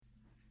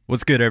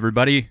What's good,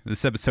 everybody?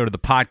 This episode of the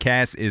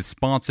podcast is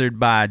sponsored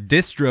by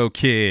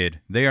DistroKid.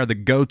 They are the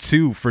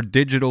go-to for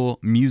digital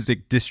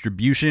music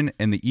distribution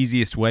and the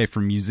easiest way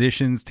for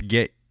musicians to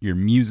get your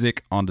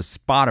music onto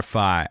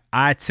Spotify,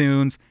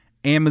 iTunes,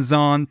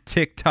 Amazon,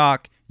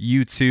 TikTok,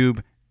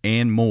 YouTube,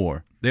 and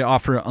more. They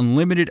offer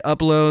unlimited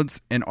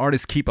uploads, and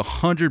artists keep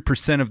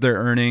 100% of their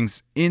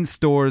earnings in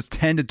stores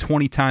 10 to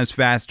 20 times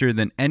faster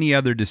than any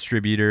other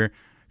distributor.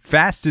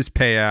 Fastest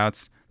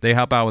payouts. They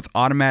help out with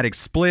automatic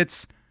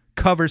splits,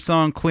 cover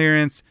song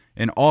clearance,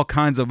 and all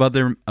kinds of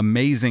other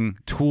amazing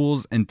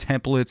tools and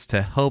templates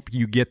to help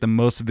you get the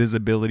most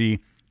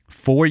visibility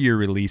for your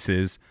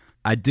releases.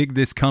 I dig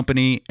this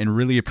company and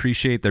really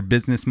appreciate their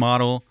business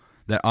model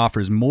that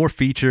offers more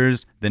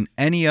features than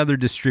any other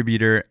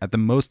distributor at the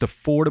most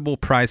affordable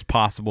price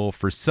possible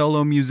for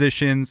solo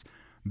musicians,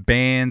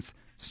 bands,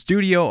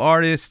 studio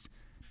artists,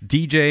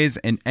 DJs,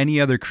 and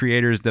any other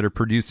creators that are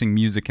producing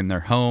music in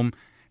their home.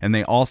 And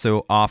they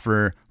also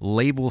offer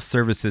label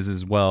services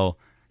as well.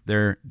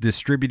 They're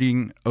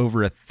distributing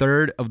over a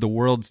third of the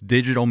world's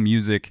digital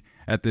music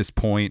at this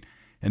point.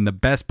 And the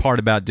best part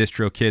about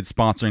DistroKid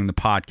sponsoring the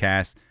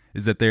podcast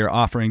is that they are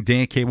offering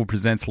Dan Cable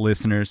Presents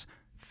listeners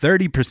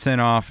 30%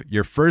 off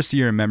your first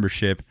year of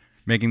membership,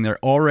 making their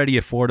already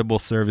affordable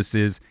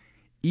services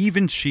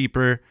even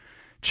cheaper.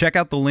 Check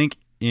out the link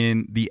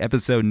in the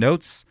episode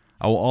notes.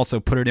 I will also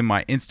put it in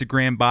my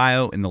Instagram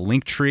bio in the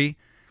link tree.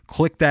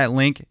 Click that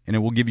link and it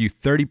will give you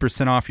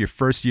 30% off your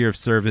first year of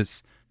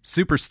service.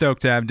 Super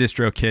stoked to have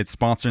DistroKid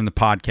sponsoring the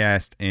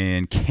podcast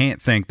and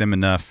can't thank them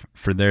enough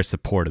for their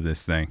support of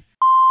this thing.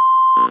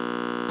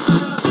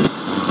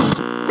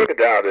 Looking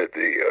down at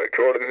the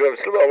corner of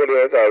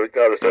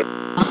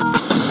the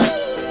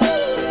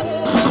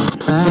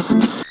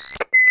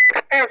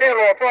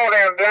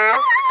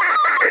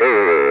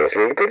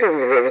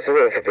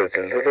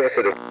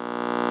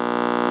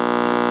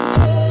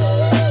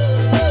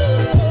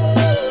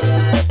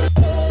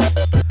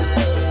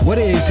What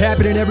is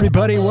happening,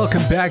 everybody?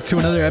 Welcome back to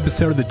another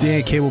episode of the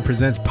Dan Cable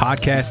Presents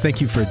podcast. Thank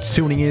you for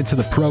tuning in to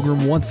the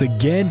program once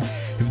again.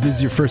 If this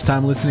is your first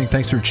time listening,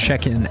 thanks for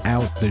checking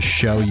out the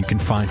show. You can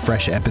find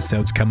fresh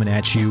episodes coming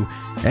at you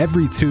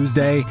every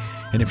Tuesday.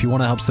 And if you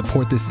want to help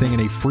support this thing in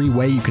a free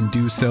way, you can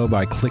do so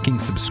by clicking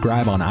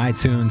subscribe on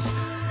iTunes,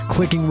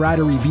 clicking write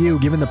a review,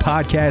 giving the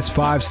podcast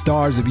 5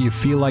 stars if you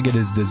feel like it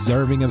is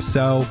deserving of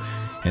so.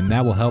 And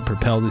that will help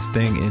propel this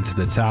thing into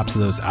the tops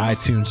of those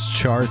iTunes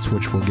charts,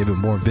 which will give it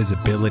more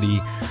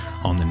visibility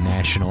on the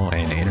national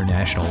and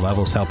international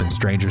levels, helping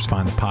strangers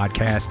find the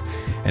podcast.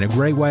 And a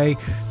great way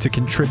to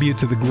contribute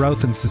to the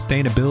growth and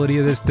sustainability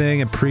of this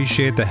thing.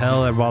 Appreciate the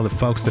hell out of all the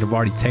folks that have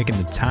already taken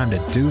the time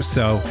to do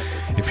so.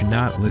 If you're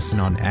not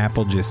listening on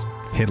Apple, just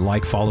hit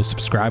like, follow,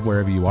 subscribe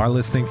wherever you are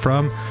listening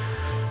from.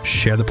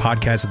 Share the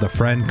podcast with a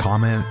friend,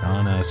 comment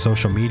on a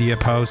social media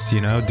post,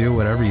 do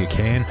whatever you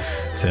can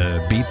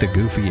to beat the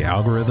goofy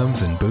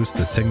algorithms and boost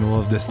the signal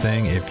of this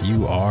thing if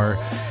you are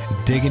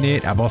digging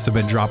it. I've also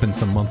been dropping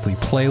some monthly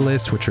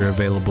playlists, which are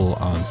available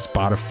on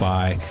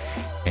Spotify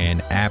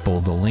and Apple.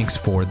 The links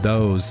for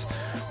those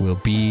will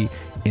be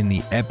in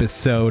the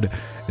episode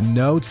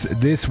notes.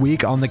 This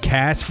week on the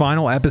cast,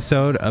 final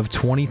episode of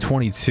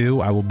 2022,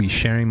 I will be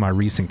sharing my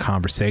recent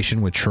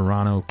conversation with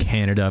Toronto,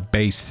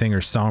 Canada-based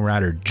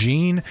singer-songwriter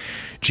Gene.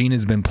 Gene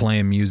has been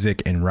playing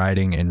music and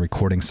writing and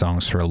recording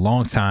songs for a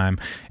long time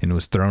and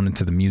was thrown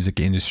into the music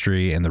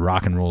industry and the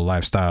rock and roll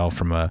lifestyle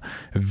from a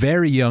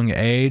very young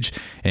age.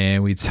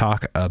 And we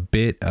talk a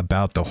bit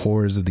about the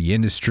horrors of the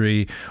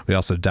industry. We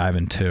also dive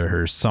into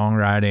her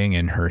songwriting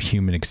and her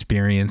human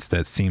experience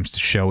that seems to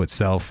show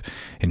itself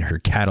in her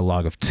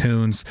catalog of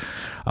tunes.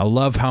 I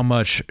love how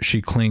much she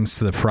clings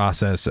to the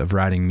process of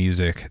writing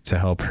music to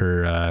help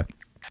her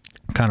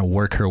kind of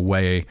work her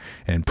way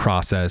and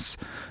process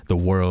the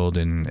world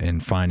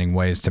and finding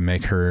ways to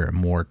make her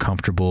more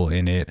comfortable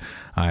in it.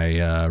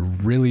 I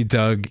really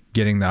dug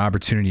getting the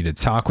opportunity to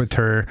talk with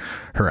her.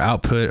 Her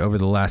output over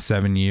the last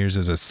 7 years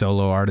as a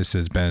solo artist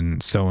has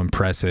been so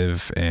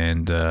impressive,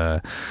 and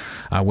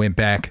I went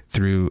back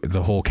through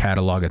the whole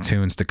catalog of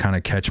tunes to kind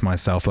of catch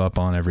myself up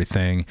on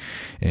everything,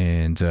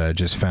 and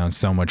just found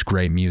so much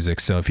great music.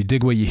 So if you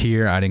dig what you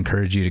hear, I'd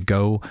encourage you to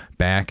go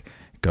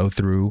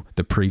through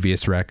the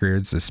previous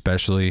records,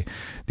 especially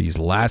these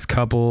last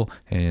couple.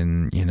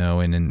 And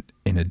in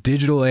a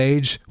digital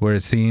age where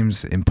it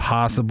seems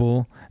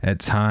impossible at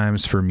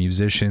times for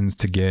musicians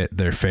to get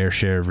their fair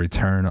share of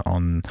return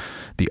on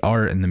the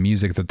art and the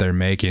music that they're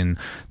making,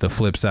 the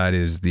flip side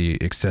is the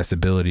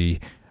accessibility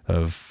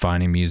of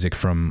finding music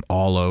from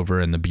all over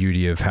and the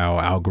beauty of how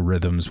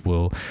algorithms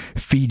will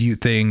feed you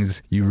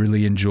things you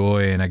really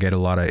enjoy. And I get a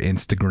lot of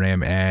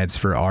Instagram ads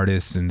for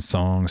artists and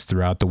songs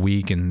throughout the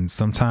week, and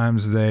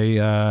sometimes they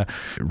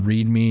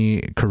read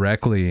me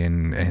correctly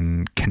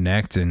and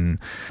connect. And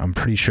I'm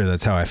pretty sure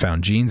that's how I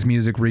found Gene's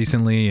music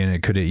recently, and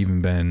it could have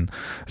even been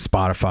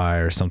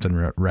Spotify or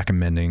something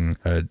recommending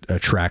a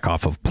track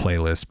off of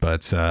playlist.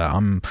 But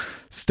I'm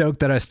stoked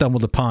that I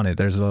stumbled upon it.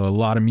 There's a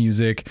lot of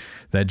music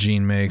that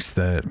Gene makes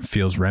that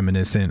feels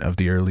reminiscent of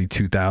the early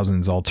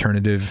 2000s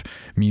alternative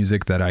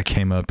music that I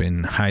came up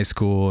in high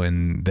school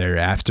and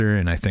thereafter.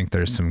 And I think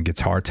there's some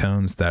guitar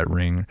tones that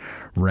ring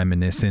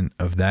reminiscent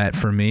of that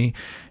for me.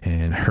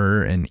 And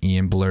her and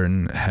Ian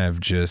Blurton have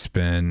just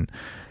been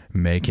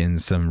making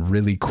some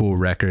really cool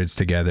records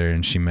together,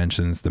 and she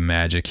mentions the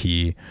magic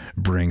he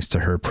brings to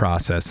her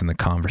process in the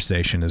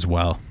conversation as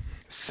well.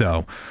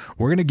 So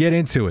we're going to get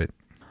into it.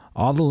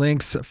 All the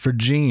links for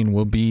Jean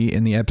will be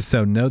in the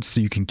episode notes,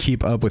 so you can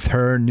keep up with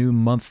her new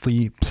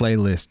monthly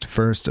playlist.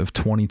 First of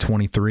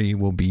 2023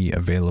 will be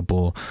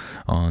available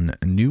on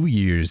New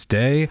Year's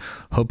Day.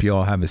 Hope you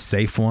all have a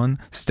safe one.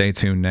 Stay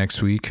tuned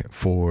next week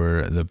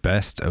for the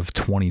best of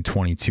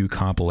 2022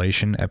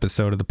 compilation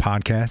episode of the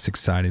podcast.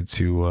 Excited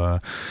to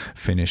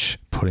finish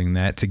putting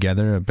that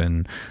together. I've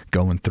been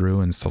going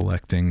through and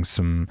selecting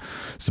some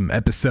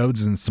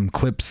episodes and some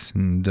clips,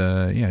 and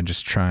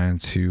just trying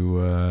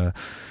to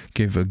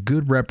give a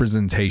good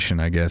representation,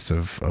 I guess,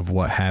 of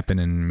what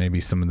happened and maybe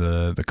some of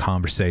the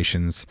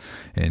conversations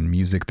and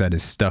music that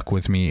has stuck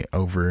with me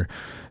over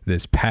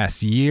this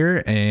past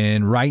year.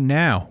 And right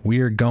now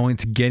we are going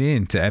to get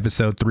into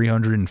episode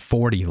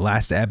 340,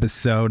 last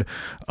episode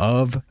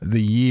of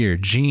the year.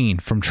 Jean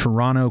from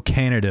Toronto,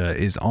 Canada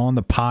is on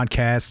the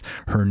podcast.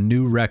 Her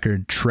new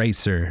record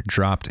Tracer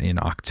dropped in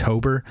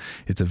October.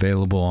 It's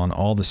available on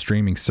all the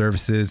streaming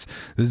services.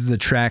 This is a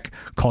track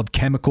called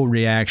Chemical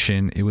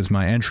Reaction. It was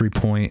my entry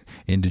point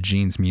into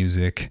Jean's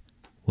music.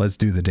 Let's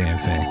do the damn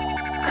thing.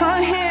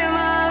 Come here,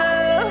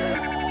 my love.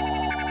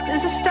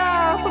 There's a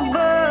star up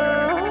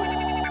above,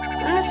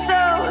 and the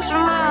soul's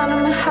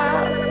reminding me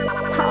how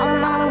I'm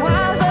not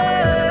wiser.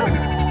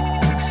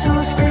 So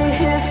I'll stay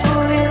here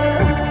for you.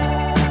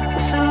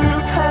 It's a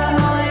little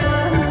paranoia.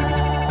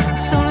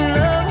 It's only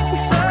love if you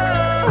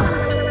fall.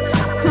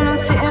 When I'm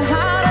sitting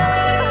harder,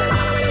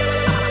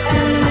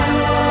 and then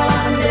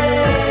one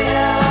day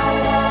I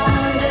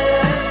wonder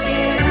if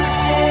you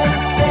still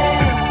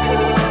think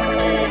of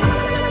me.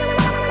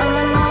 And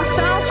I know it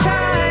sounds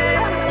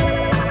trite,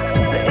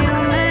 but you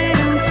made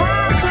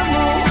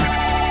impossible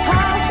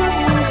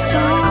possible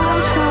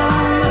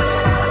sometimes.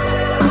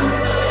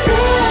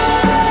 Feel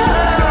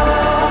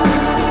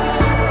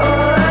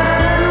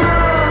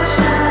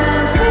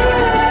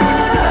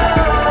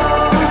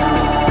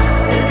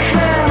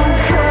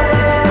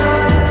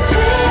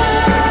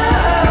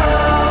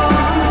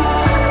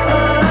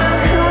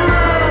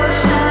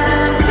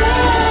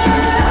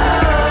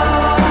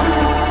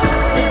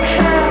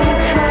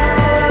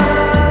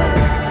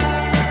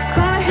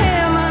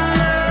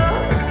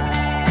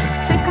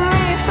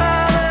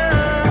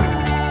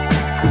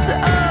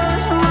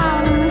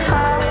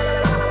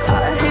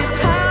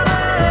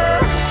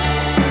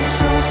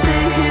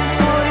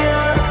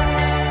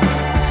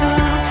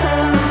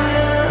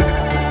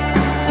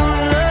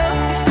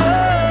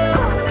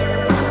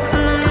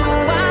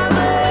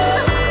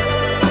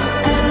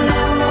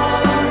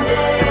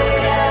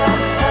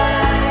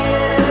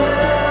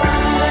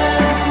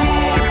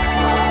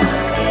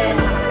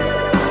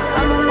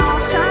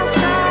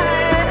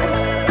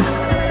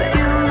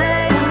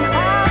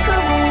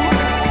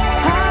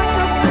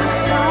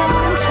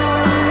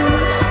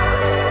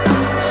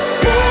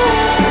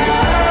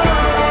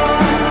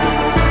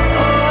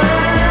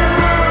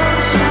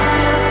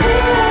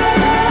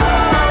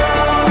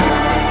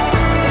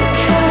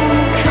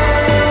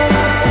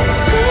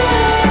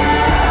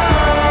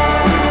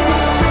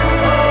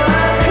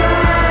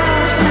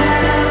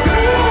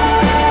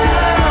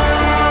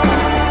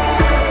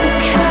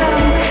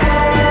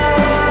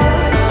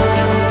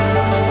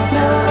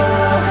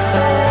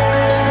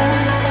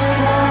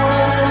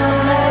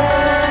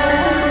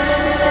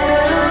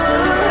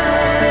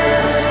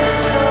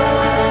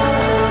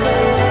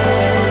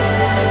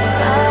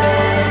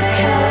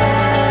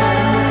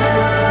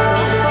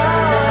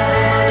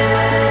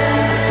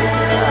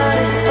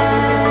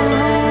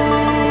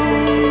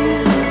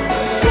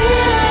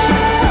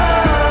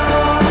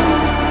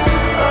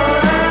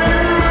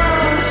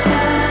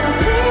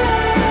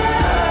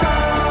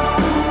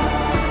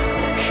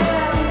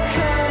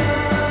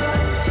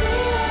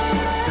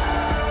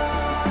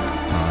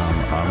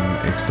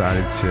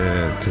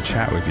excited to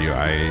chat with you.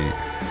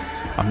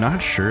 I'm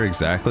not sure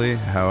exactly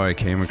how I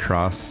came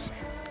across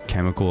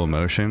Chemical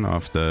Emotion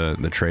off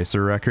the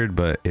Tracer record,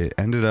 but it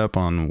ended up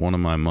on one of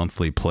my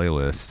monthly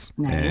playlists.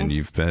 Nice. And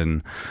you've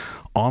been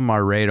on my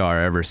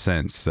radar ever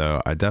since.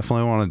 So I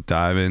definitely want to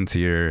dive into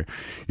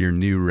your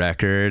new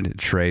record,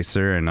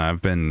 Tracer, and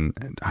I've been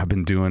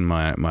doing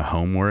my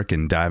homework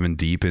and diving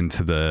deep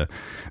into the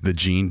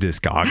Jean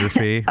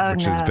discography,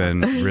 which has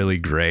been really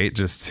great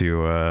just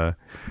to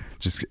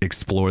just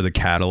explore the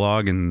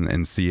catalog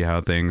and see how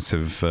things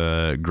have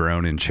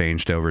grown and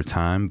changed over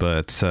time.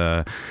 But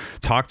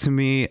talk to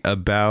me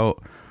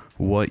about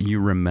what you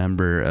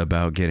remember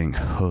about getting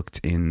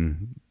hooked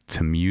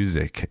into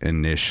music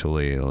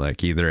initially,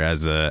 like either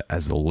as a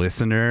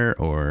listener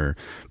or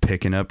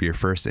picking up your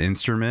first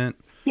instrument.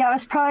 Yeah, it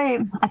was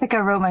probably, I think I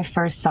wrote my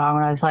first song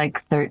when I was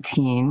like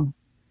 13.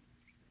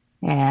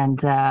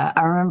 And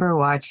I remember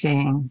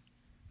watching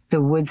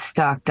the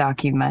Woodstock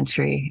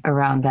documentary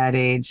around that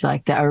age,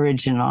 like the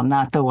original,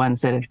 not the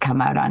ones that have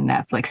come out on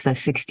Netflix, the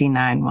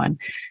 69 one.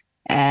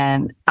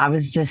 And I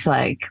was just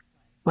like,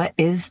 what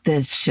is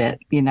this shit?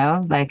 You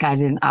know, like I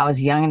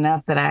was young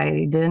enough that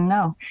I didn't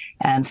know.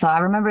 And so I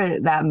remember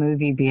that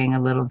movie being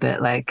a little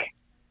bit like,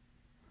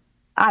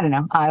 I don't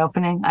know,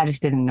 eye-opening. I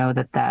just didn't know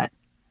that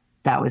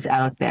was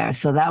out there.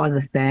 So that was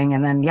a thing.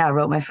 And then, yeah, I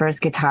wrote my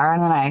first guitar,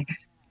 and then I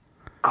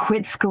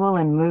quit school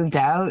and moved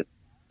out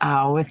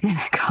within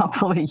a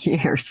couple of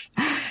years,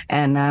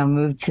 and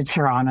moved to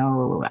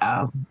Toronto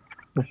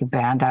with the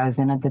band I was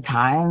in at the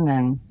time.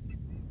 And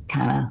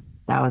kind of,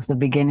 that was the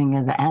beginning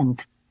of the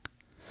end.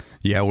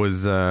 Yeah,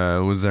 was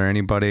there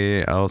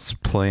anybody else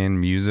playing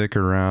music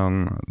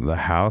around the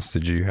house?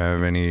 Did you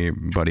have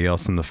anybody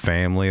else in the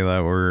family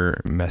that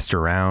were messed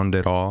around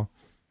at all?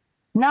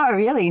 Not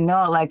really,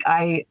 no. Like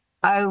I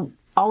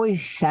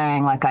always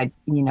sang, like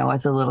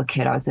as a little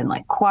kid, I was in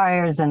like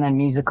choirs and then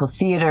musical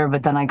theater,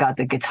 but then I got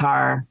the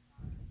guitar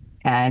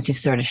and it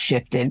just sort of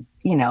shifted,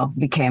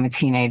 became a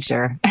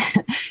teenager.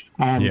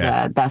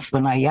 And that's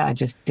when I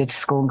just did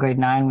school in grade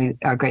 9,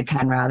 grade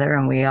 10 rather,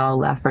 and we all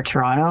left for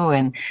Toronto.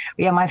 And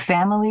yeah, my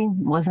family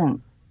I was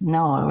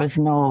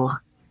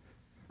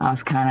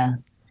kind of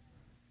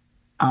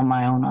on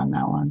my own on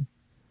that one.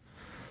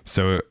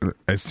 So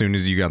as soon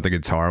as you got the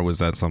guitar, was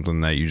that something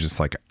that you just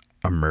like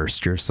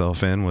immersed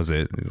yourself in?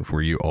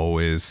 Were you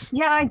always?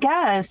 Yeah, I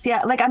guess.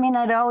 Yeah. Like, I mean,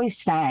 I'd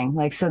always sang,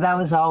 like, so that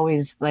was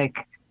always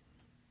like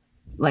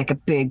a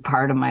big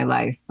part of my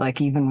life.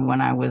 Like even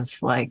when I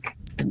was like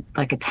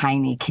a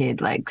tiny kid,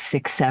 like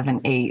 6,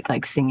 7, 8,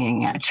 like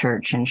singing at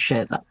church and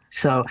shit.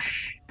 So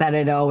that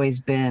had always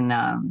been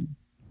a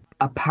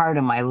part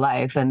of my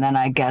life. And then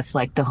I guess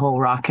like the whole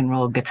rock and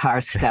roll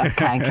guitar stuff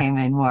kind of came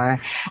in more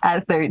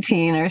at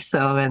 13 or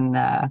so. And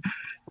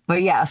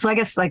but yeah, so I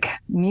guess like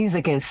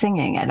music and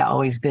singing had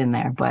always been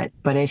there, but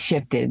it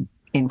shifted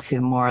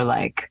into more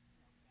like,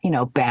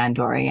 band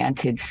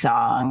oriented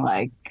song,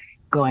 like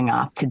going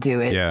off to do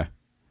it. Yeah.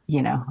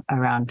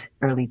 Around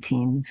early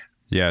teens.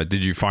 Yeah.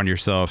 Did you find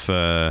yourself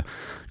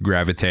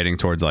gravitating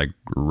towards like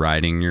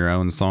writing your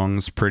own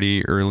songs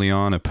pretty early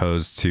on,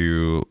 opposed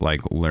to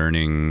like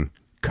learning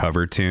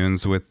cover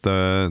tunes with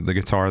the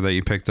guitar that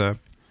you picked up?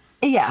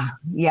 Yeah,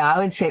 I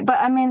would say. But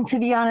I mean, to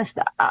be honest,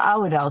 I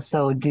would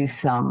also do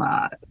some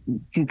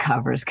do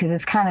covers, because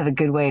it's kind of a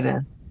good way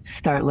to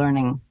start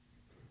learning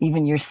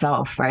even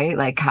yourself, right?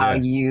 Like how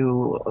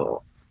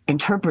you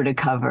interpret a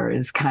cover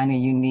is kind of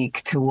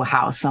unique to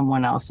how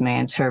someone else may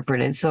interpret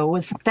it. So it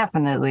was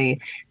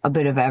definitely a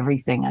bit of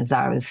everything as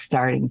I was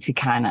starting to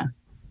kind of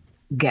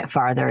get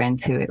farther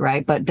into it,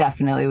 right? But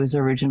definitely it was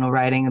original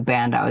writing. A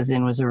band I was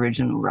in was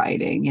original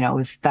writing.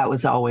 That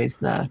was always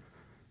the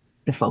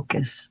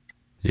focus.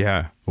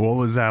 Yeah. What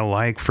was that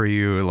like for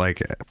you,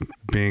 like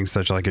being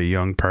such like a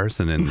young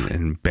person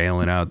and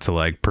bailing out to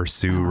like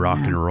pursue rock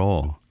and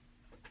roll?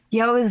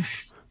 Yeah, it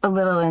was a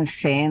little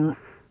insane.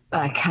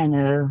 I kind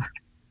of,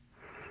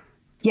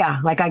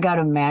 like I got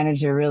a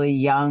manager really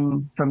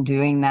young from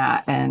doing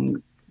that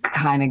and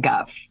kind of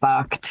got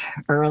fucked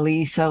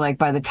early. So like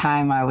by the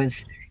time I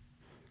was,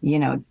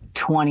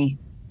 20,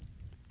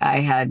 I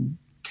had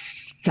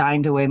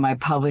signed away my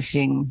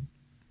publishing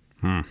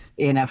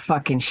in a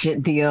fucking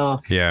shit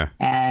deal. Yeah.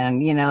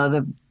 And,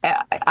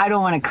 I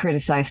don't want to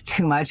criticize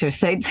too much or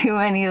say too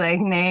many like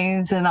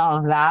names and all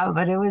of that,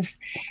 but it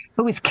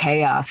was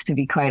chaos, to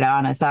be quite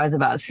honest. I was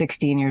about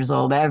 16 years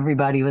old.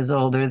 Everybody was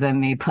older than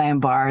me, playing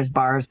bars.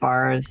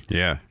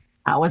 Yeah.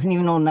 I wasn't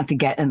even old enough to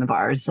get in the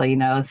bars, so,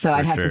 so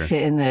I'd have to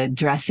sit in the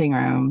dressing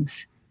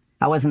rooms.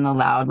 I wasn't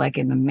allowed like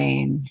in the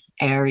main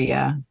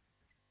area,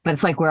 but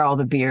it's like where all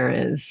the beer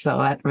is. So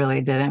that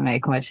really didn't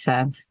make much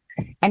sense.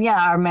 And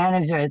yeah, our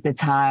manager at the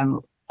time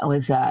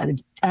was, I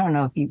don't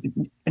know if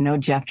you know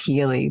Jeff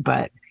Healy,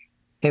 but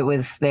it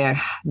was their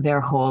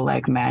whole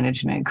like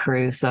management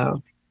crew.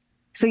 So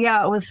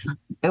yeah, it was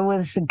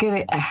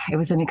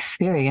an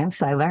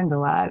experience. I learned a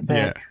lot,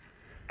 but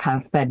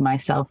kind of fed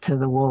myself to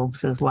the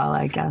wolves as well,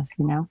 I guess,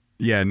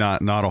 Yeah,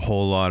 not a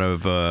whole lot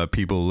of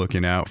people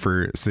looking out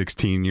for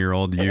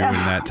 16-year-old you in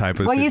that type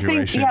of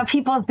situation.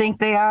 People think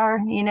they are,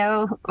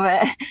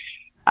 but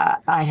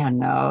I don't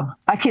know.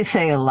 I could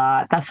say a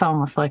lot. That's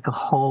almost like a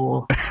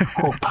whole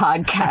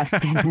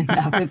podcast in and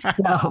of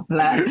itself.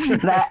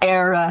 That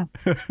era.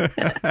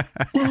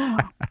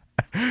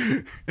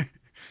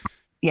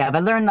 Yeah,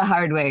 but learn the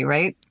hard way,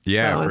 right?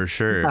 Yeah, for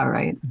sure. All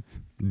right.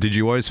 Did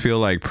you always feel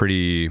like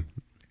pretty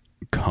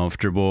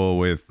comfortable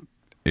with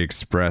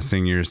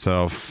expressing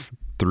yourself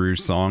through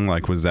song?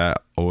 Like, was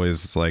that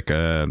always like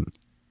a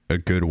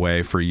good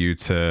way for you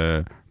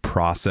to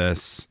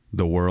process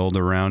the world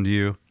around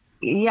you?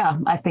 Yeah,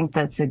 I think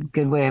that's a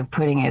good way of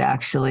putting it,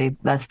 actually.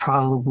 That's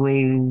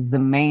probably the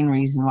main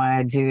reason why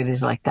I do it,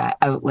 is like that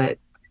outlet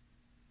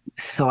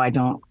so I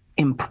don't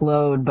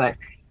implode. But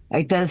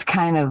it does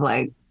kind of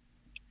like,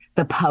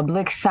 the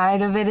public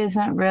side of it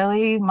isn't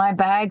really my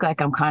bag.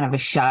 Like I'm kind of a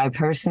shy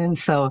person.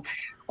 So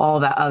all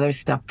that other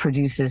stuff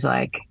produces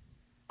like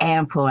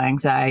ample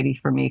anxiety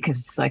for me because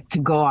it's like to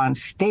go on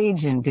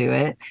stage and do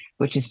it,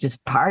 which is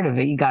just part of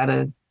it. You got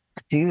to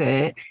do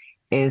it,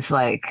 is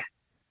like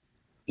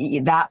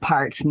that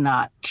part's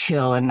not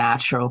chill and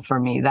natural for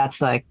me.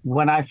 That's like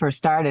when I first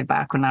started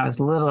back when I was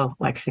little,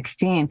 like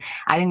 16,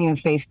 I didn't even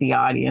face the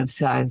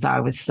audience as I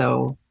was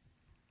so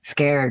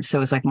scared. So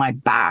it was like my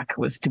back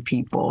was to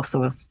people. So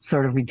it was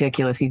sort of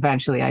ridiculous.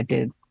 Eventually I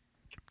did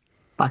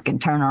fucking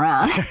turn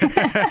around.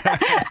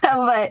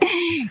 But,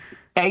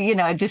 you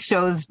know, it just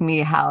shows me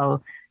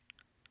how,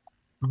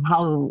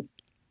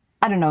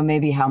 I don't know,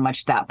 maybe how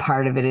much that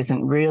part of it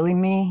isn't really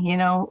me, you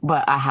know,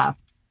 but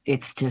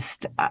it's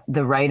just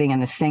the writing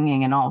and the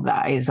singing and all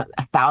that is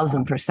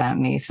 1,000%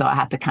 me. So I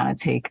have to kind of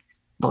take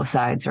both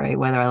sides, right?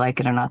 Whether I like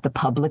it or not, the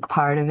public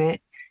part of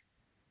it,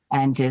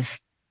 and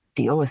just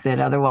deal with it.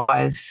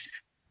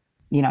 Otherwise,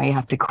 you know, you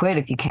have to quit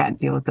if you can't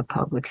deal with the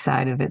public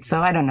side of it. So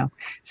I don't know.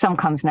 Some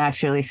comes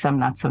naturally, some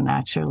not so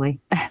naturally.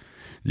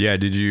 Yeah.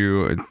 Did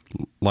you,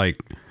 like,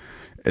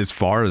 as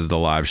far as the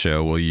live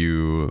show, will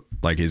you,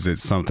 like, is it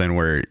something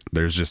where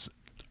there's just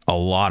a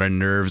lot of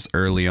nerves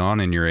early on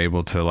and you're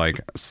able to like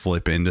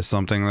slip into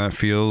something that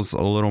feels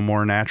a little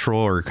more natural,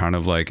 or kind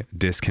of like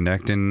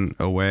disconnect in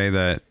a way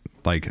that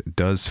like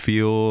does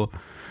feel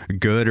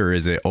good? Or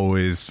is it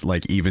always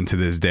like, even to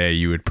this day,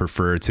 you would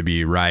prefer to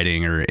be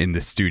writing or in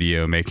the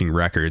studio making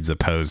records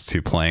opposed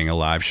to playing a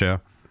live show?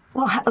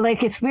 Well,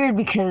 like, it's weird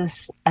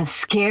because as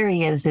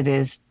scary as it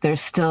is,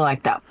 there's still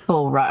like that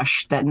full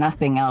rush that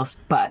nothing else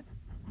but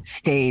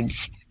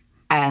stage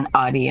and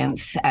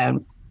audience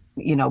and,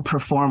 you know,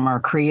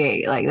 performer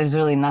create. Like, there's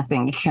really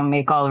nothing. You can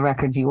make all the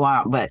records you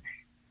want, but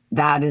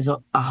that is a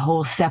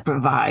whole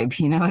separate vibe.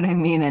 You know what I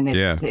mean? And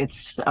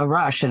it's a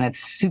rush, and it's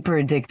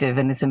super addictive,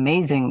 and it's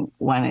amazing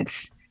when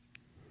it's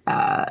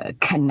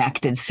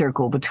connected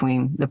circle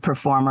between the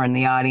performer and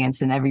the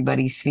audience, and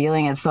everybody's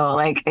feeling it. So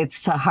like,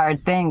 it's a hard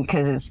thing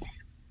because it's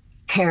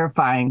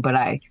terrifying,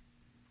 but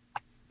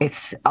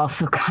it's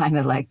also kind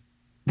of like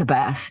the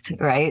best,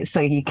 right?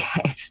 So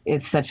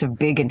it's such a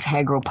big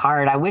integral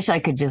part. I wish I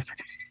could just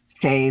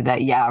say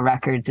that, yeah,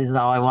 records is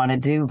all I want to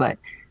do, but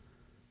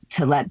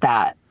to let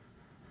that,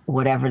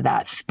 whatever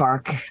that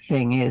spark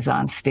thing is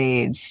on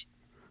stage,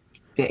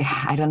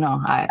 I don't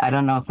know. I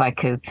don't know if I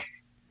could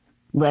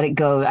let it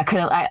go.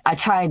 I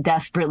tried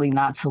desperately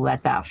not to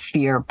let that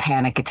fear,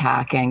 panic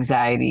attack,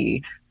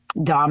 anxiety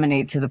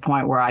dominate to the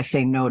point where I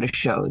say no to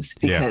shows,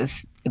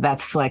 because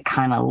that's like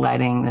kind of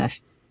letting the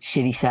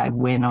shitty side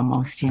win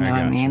almost, you know what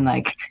I mean?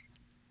 Like,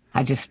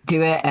 I just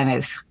do it and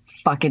it's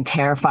fucking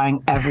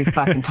terrifying every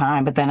fucking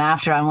time, but then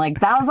after I'm like,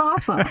 that was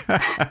awesome.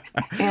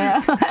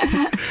 Yeah.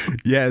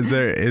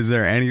 Is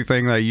there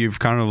anything that you've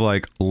kind of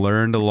like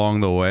learned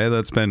along the way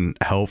that's been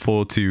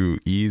helpful to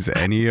ease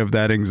any of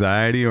that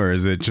anxiety, or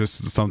is it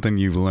just something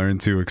you've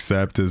learned to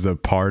accept as a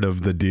part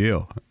of the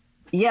deal?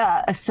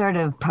 Yeah, a sort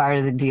of part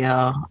of the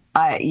deal.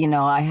 I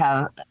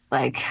have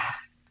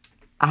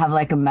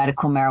like a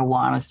medical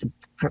marijuana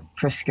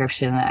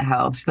prescription that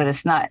helps, but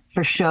it's not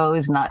for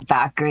shows, not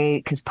that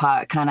great, because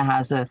pot kind of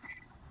has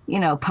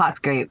pot's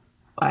great.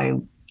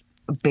 I'm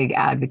a big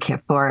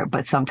advocate for it,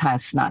 but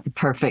sometimes it's not the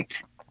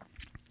perfect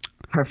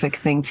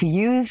thing to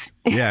use.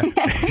 Yeah.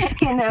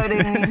 You know what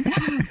I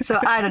mean? So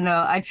I don't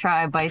know.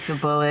 I bite the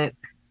bullet.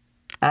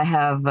 I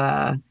have,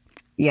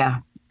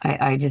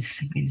 I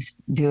just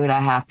do what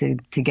I have to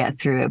get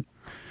through it.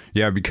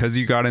 Yeah. Because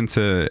you got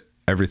into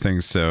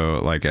everything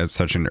so like at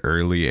such an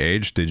early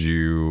age, did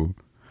you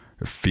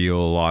feel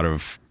a lot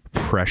of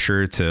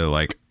pressure to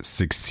like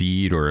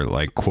succeed or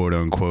like quote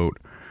unquote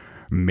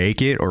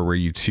make it, or were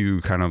you too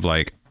kind of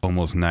like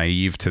almost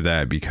naive to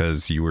that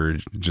because you were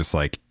just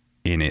like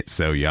in it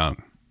so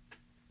young?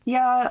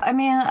 Yeah, I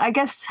mean, I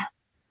guess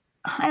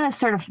kind of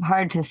sort of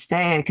hard to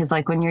say, because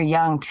like when you're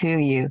young too,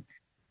 you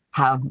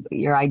have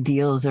your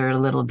ideals are a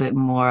little bit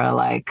more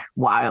like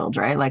wild,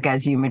 right? Like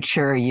as you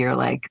mature, you're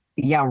like,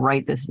 yeah,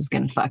 right, this is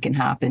gonna fucking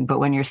happen. But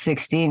when you're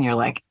 16, you're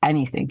like,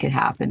 anything could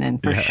happen,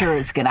 and for sure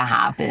it's gonna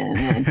happen,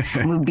 and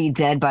we'll be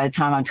dead by the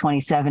time I'm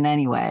 27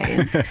 anyway.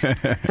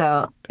 And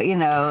so, you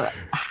know,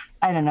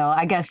 I don't know.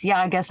 I guess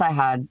I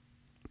had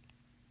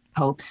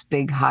hopes,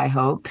 big high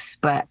hopes,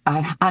 but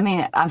I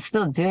mean, I'm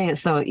still doing it.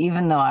 So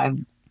even though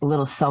I'm a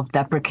little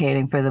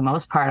self-deprecating for the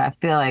most part, I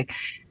feel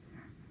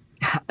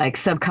like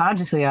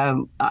subconsciously,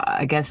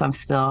 I guess I'm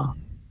still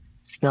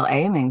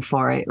aiming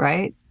for it,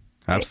 right?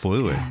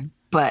 Absolutely.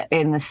 But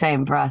in the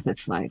same breath,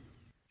 it's like,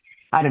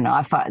 I don't know.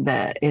 I thought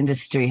the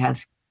industry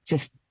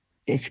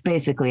it's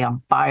basically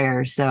on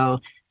fire. So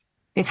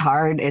it's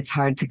hard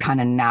to kind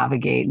of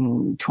navigate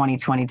in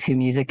 2022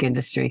 music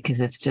industry,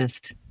 because it's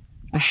just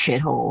a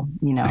shithole,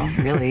 you know,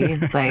 really.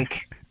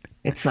 Like,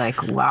 it's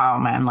like, wow,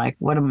 man, like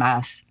what a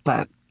mess.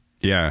 But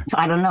yeah, so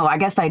I don't know. I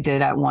guess I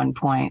did at one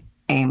point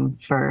aim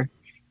for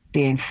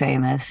being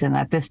famous. And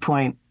at this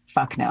point,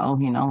 fuck no,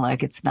 you know,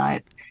 like it's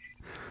not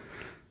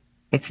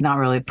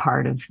really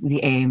part of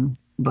the aim,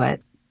 but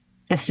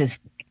it's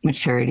just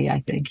maturity,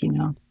 I think, you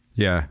know?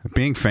 Yeah.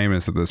 Being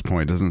famous at this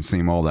point doesn't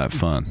seem all that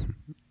fun.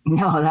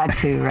 No, that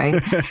too,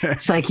 right?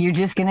 It's like you're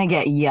just gonna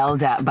get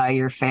yelled at by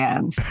your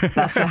fans.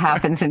 That's what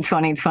happens in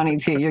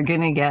 2022. You're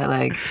gonna get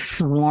like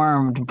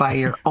swarmed by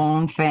your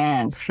own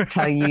fans who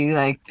tell you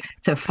like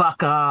to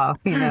fuck off,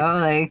 you know,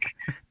 like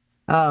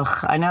oh,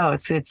 I know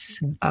it's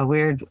a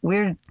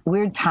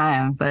weird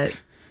time,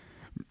 but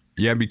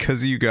Yeah,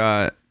 because you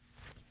got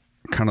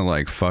kind of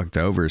like fucked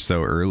over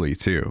so early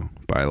too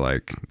by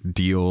like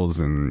deals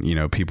and, you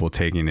know, people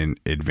taking an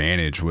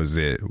advantage. Was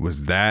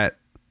that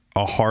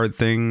a hard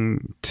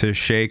thing to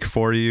shake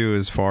for you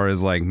as far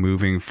as like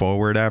moving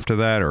forward after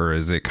that? Or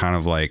is it kind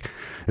of like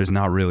there's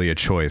not really a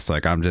choice?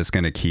 Like, I'm just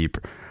going to keep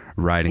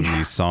writing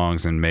these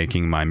songs and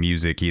making my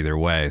music either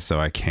way. So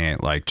I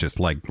can't like just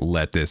like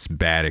let this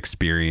bad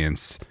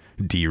experience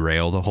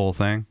derail the whole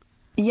thing.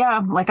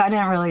 yeah, like I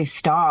didn't really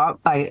stop.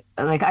 I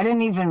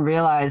didn't even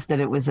realize that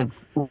it was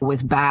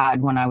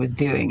bad when I was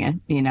doing it,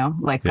 you know,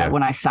 like Yeah. that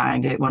when I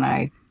signed it, but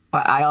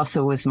I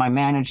also was my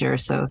manager.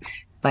 So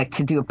like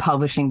to do a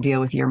publishing deal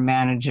with your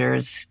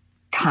manager's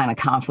kind of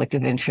conflict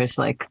of interest,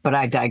 like, but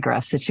I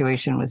digress.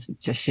 Situation was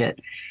just shit.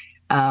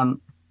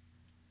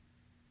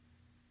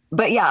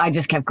 But yeah, I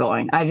just kept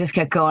going,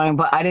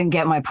 but I didn't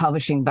get my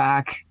publishing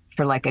back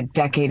for like a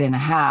decade and a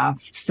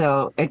half.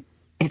 So it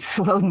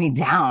slowed me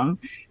down.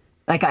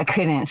 Like I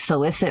couldn't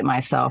solicit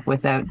myself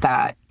without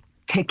that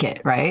ticket,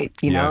 right?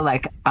 You Yeah. know,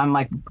 like I'm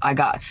like, I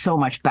got so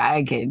much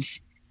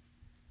baggage,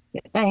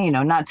 and, you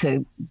know, not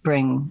to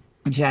bring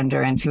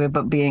gender into it,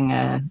 but being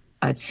a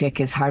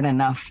chick is hard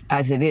enough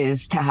as it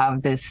is to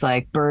have this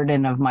like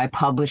burden of my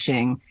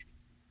publishing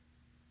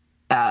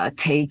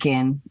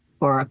taken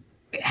or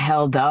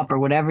held up or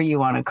whatever you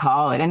want to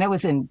call it. And it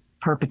was in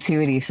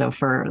perpetuity. So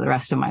for the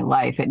rest of my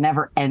life, it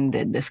never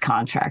ended, this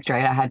contract,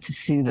 right? I had to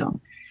sue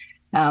them.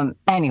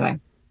 Anyway,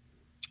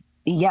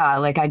 yeah,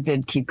 like I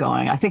did keep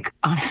going. I think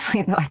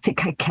honestly, though, I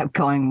think I kept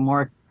going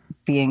more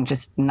being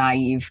just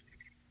naive.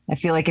 I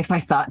feel like if I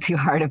thought too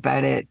hard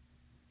about it,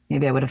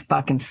 maybe I would have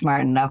fucking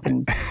smartened up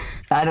and,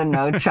 I don't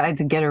know, tried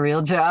to get a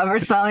real job or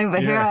something.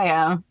 But here I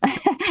am.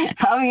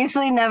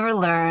 Obviously never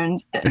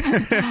learned.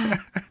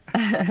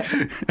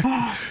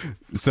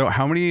 So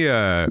how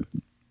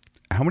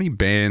many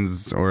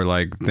bands or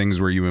like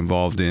things were you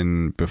involved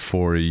in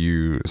before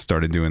you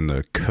started doing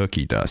the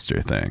Cookie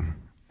Duster thing?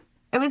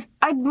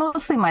 I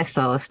mostly my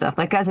solo stuff.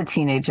 Like as a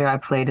teenager, I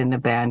played in a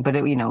band, but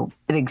it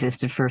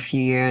existed for a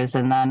few years,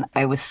 and then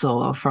I was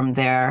solo from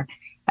there.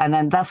 And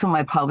then that's when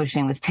my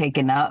publishing was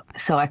taken up.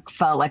 So I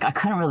felt like I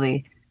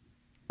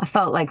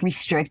felt like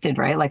restricted,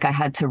 right? Like I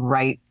had to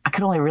write. I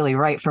could only really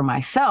write for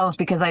myself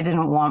because I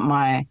didn't want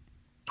my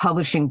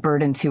publishing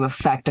burden to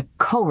affect a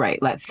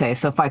co-write, let's say.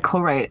 So if I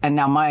co-write and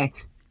now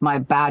my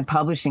bad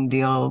publishing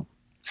deal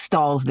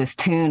stalls this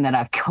tune that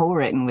I've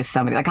co-written with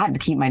somebody, like I had to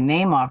keep my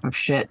name off of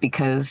shit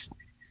because,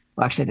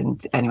 well, actually I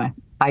didn't. Anyway,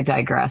 I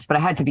digress, but I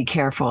had to be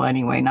careful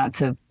anyway, not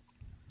to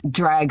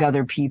drag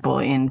other people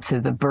into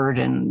the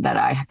burden that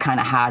I kind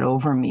of had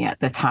over me at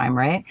the time,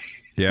 right?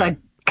 Yeah. So I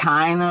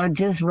kind of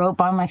just wrote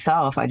by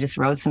myself. I just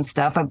wrote some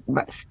stuff. I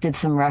did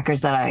some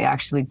records that I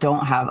actually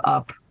don't have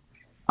up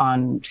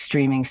on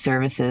streaming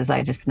services.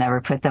 I just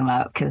never put them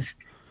out because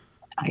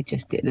I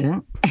just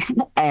didn't.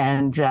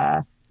 And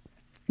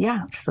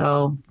yeah,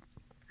 so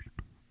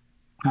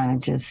kind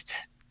of just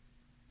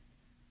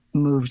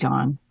moved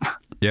on.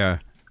 Yeah.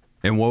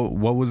 And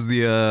what was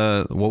the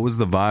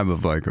vibe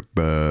of like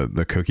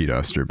the Cookie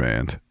Duster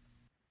band?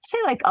 I'd say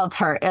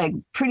like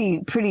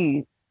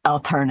pretty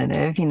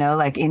alternative,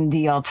 like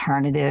indie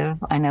alternative.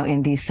 I know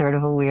indie's sort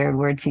of a weird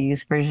word to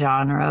use for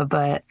genre,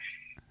 but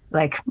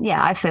like,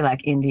 yeah, I'd say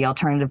like indie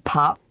alternative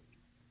pop,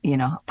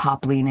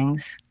 pop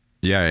leanings.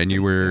 Yeah, and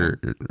you were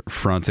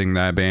fronting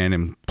that band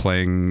and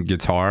playing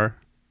guitar?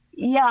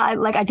 Yeah,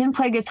 I didn't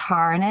play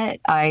guitar in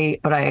it.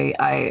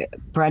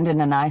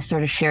 Brendan and I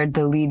sort of shared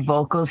the lead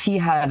vocals. Cookie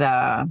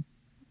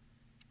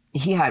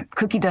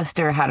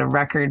Duster had a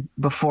record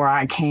before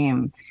I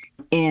came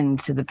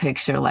into the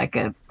picture, I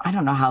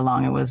don't know how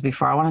long it was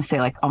before. I want to say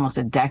like almost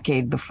a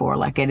decade before.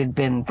 Like it had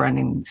been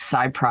Brendan's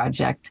side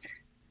project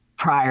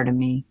prior to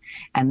me.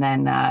 And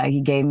then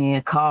he gave me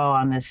a call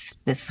on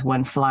this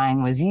When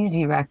Flying Was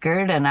Easy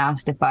record and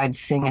asked if I'd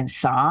sing a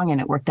song,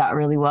 and it worked out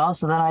really well.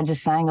 So then I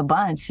just sang a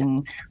bunch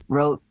and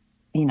wrote,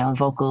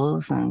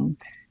 vocals, and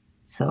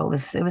so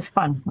it was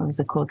fun. It was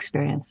a cool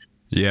experience.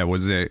 Yeah,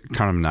 was it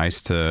kind of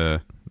nice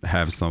to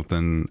have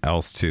something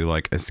else to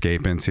like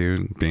escape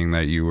into, being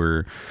that you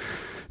were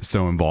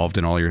so involved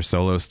in all your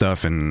solo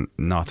stuff, and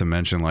not to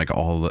mention like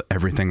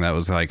everything that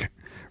was like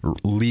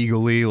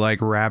legally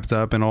like wrapped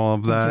up in all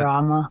of that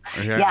drama.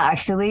 Yeah,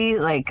 actually,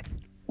 like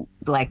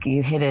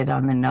you hit it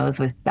on the nose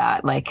with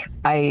that. Like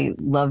I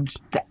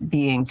loved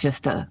being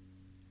just a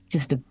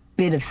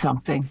bit of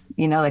something,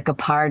 like a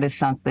part of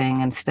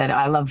something.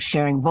 I love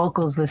sharing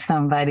vocals with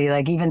somebody.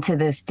 Like even to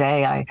this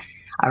day, I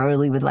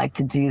really would like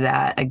to do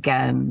that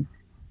again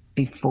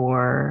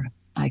before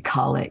I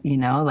call it,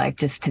 like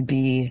just to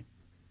be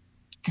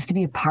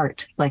a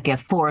part, like a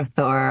fourth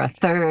or a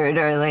third,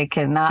 or like,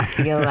 and not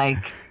feel like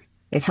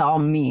it's all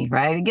me,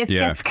 right? It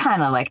Yeah. gets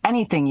kind of like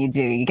anything you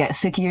do. You get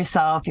sick of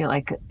yourself. You're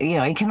like,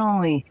 you can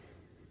only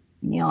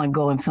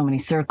go in so many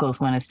circles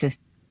when it's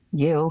just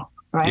you,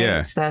 right?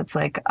 Yeah. So it's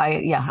like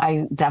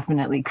I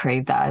definitely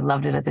crave that. I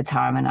loved it at the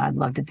time, and I'd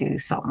love to do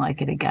something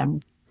like it again.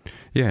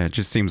 Yeah, it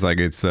just seems like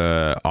it's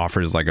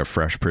offers like a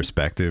fresh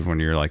perspective when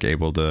you're like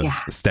able to Yeah.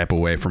 step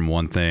away from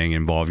one thing,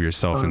 involve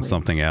yourself in Totally.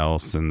 something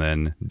else, and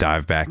then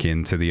dive back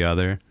into the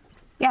other.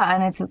 Yeah,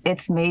 and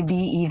it's maybe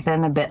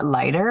even a bit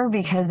lighter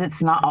because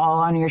it's not all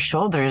on your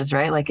shoulders,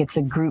 right? Like it's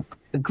a group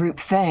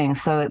thing,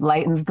 so it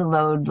lightens the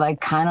load,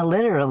 like kind of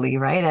literally,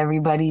 right?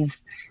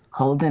 Everybody's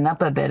holding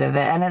up a bit of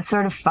it, and it's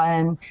sort of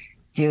fun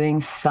doing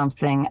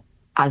something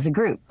as a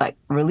group, like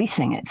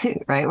releasing it too,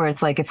 right? Where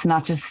it's like it's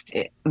not just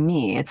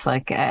me, it's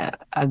like a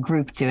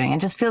group doing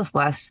it. Just feels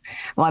less.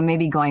 Well,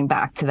 maybe going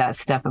back to that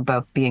stuff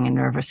about being a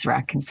nervous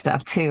wreck and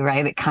stuff too,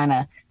 right? It kind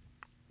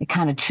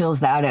of chills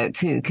that out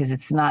too, because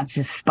it's not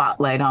just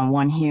spotlight on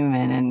one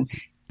human and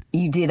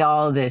you did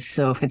all this,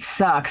 so if it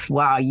sucks,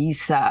 wow, you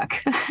suck.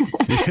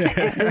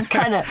 It just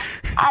kind of,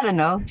 I don't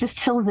know, just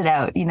chills it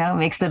out,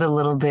 makes it a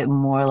little bit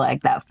more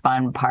like that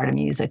fun part of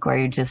music where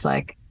you're just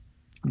like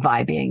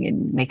vibing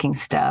and making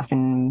stuff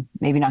and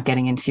maybe not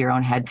getting into your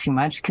own head too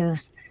much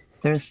because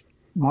there's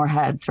more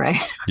heads,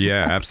 right?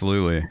 Yeah,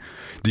 absolutely.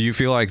 Do you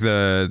feel like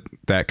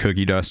that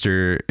Cookie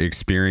Duster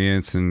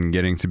experience and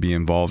getting to be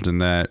involved in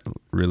that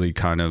really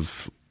kind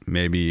of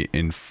maybe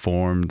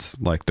informed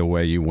like the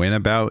way you went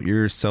about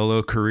your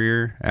solo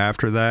career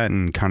after that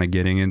and kind of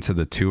getting into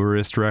the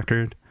Tourist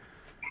record?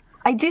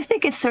 I do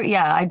think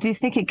I do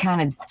think it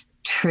kind of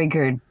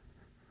triggered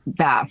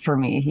that for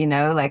me,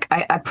 like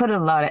I put a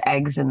lot of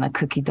eggs in the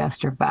Cookie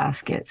Duster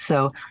basket.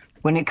 So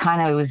when it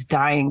kind of was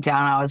dying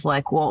down, I was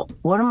like, well,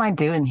 what am I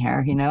doing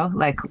here?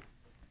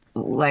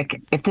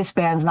 Like if this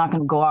band's not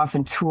going to go off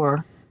and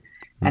tour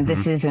and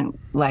this isn't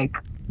like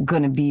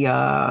going to be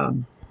a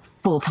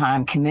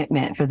full-time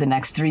commitment for the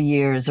next 3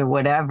 years or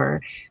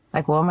whatever,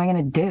 like, what am I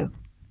going to do?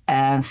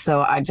 And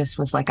so I just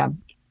was like,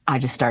 I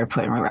just started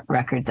putting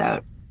records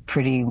out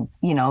pretty,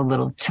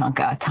 little chunk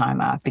of time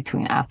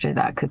after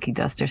that Cookie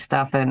Duster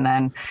stuff. And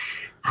then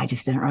I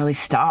just didn't really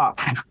stop.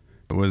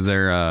 Was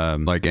there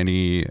like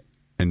any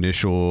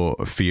initial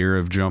fear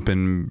of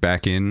jumping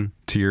back in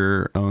to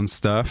your own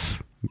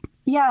stuff?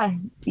 Yeah,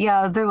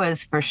 there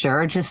was for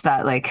sure. Just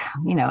that, like,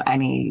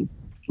 any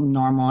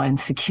normal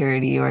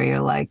insecurity where you're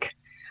like,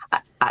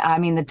 I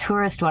mean, the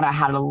Tourist one, I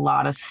had a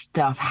lot of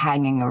stuff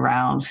hanging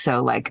around.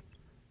 So like,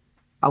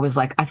 I was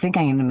like, I think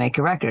I need to make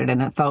a record.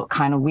 And it felt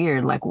kind of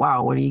weird. Like,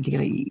 wow, what are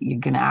you're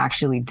going to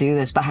actually do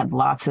this? But I had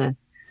lots of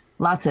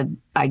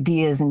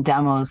ideas and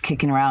demos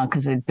kicking around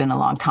because it'd been a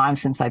long time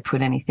since I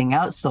put anything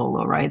out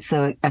solo, right?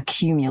 So it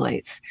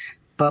accumulates.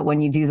 But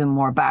when you do them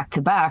more back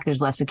to back,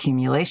 there's less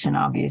accumulation,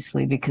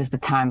 obviously, because the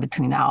time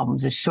between the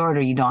albums is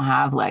shorter. You don't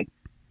have like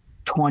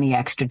 20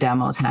 extra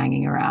demos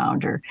hanging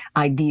around or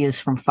ideas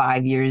from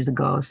 5 years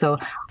ago. So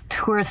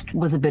Tourist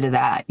was a bit of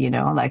that,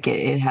 like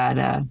it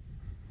had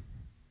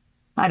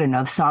I don't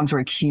know, the songs were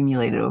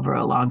accumulated over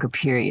a longer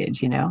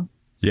period,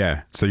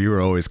 Yeah. So you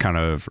were always kind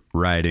of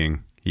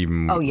writing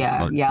even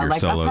yeah, your like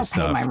solo that's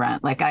how I pay stuff. my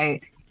rent. Like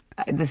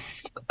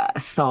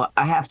so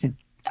I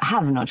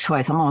have no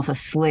choice. I'm almost a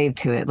slave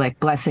to it, like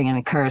blessing and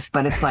a curse,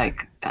 but it's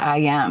like I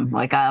am.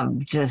 Like I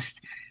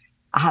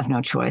have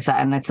no choice.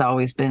 And it's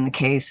always been the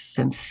case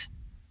since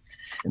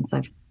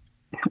I've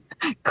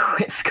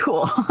quit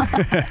school.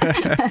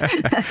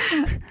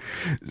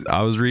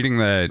 I was reading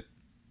that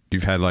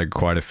you've had like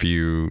quite a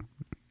few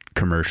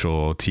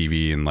commercial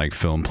TV and like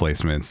film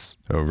placements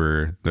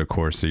over the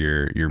course of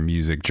your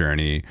music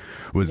journey.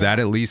 Was that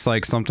at least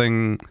like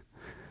something,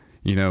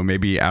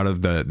 maybe out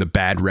of the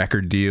bad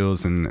record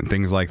deals and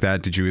things like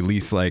that? Did you at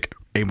least like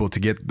able to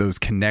get those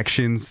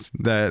connections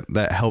that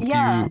helped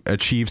you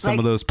achieve some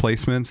of those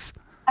placements?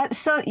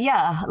 So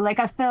yeah, like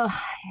I feel,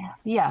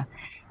 yeah,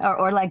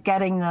 or like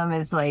getting them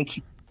is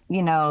like,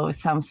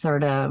 some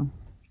sort of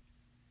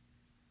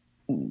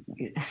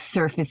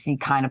surfacey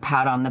kind of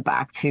pat on the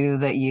back too,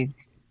 that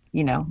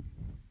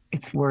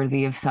it's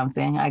worthy of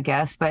something, I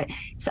guess. But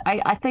so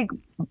I think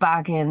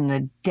back in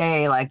the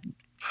day, like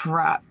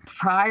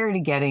prior to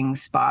getting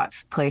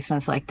spots,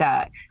 placements like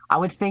that, I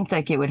would think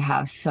like it would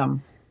have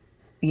some,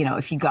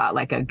 if you got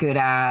like a good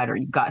ad or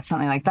you got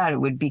something like that, it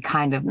would be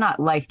kind of not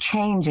life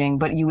changing,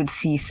 but you would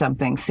see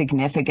something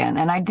significant.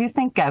 And I do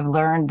think I've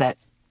learned that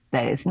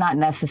it's not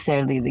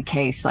necessarily the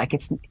case. Like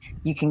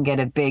you can get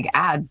a big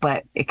ad,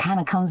 but it kind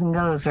of comes and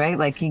goes, right?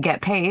 Like you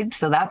get paid,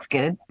 so that's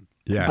good.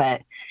 Yeah.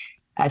 But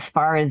as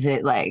far as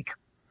it, like,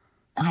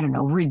 I don't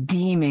know,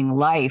 redeeming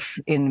life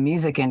in the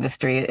music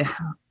industry,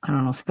 I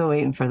don't know, still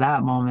waiting for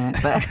that moment.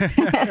 But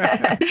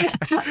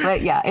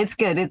but yeah, it's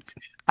good.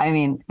 I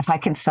mean, if I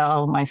can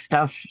sell my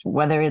stuff,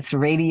 whether it's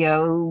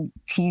radio,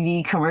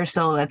 TV,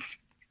 commercial,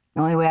 that's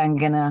the only way I'm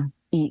gonna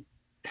eat.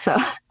 So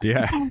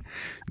yeah,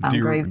 I'm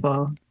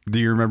grateful. Do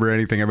you remember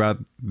anything about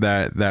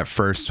that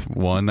first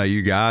one that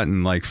you got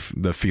and like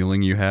the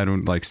feeling you had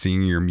when like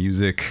seeing your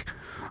music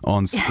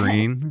on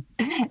screen?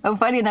 Oh,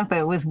 funny enough,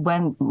 it was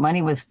when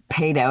money was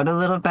paid out a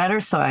little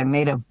better, so I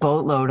made a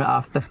boatload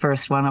off the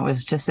first one. It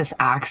was just this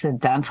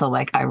accidental,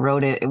 like I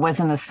wrote it. It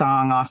wasn't a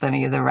song off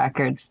any of the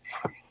records.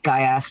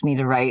 Guy asked me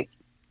to write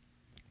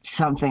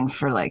something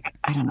for like,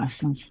 I don't know,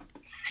 some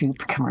soup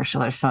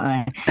commercial or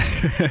something.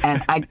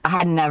 And I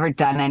had never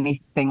done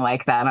anything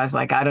like that. And I was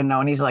like, I don't know.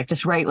 And he's like,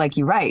 just write like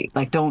you write.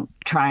 Like, don't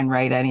try and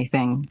write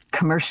anything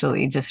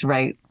commercially. Just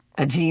write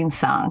a Gene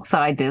song. So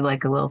I did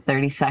like a little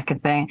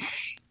 30-second thing.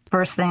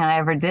 First thing I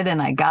ever did,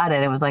 and I got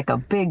it. It was like a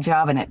big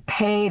job, and it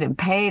paid and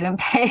paid and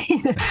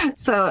paid.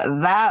 So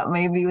that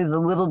maybe was a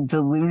little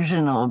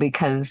delusional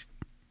because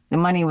the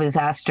money was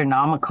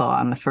astronomical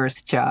on the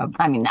first job.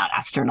 I mean, not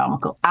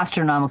astronomical,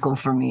 astronomical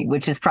for me,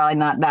 which is probably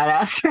not that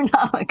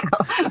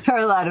astronomical for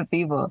a lot of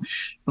people.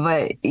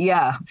 But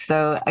yeah,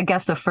 so I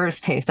guess the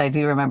first taste, I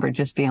do remember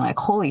just being like,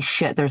 holy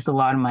shit, there's a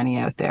lot of money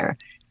out there.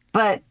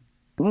 But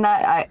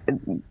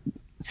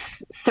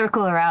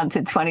circle around to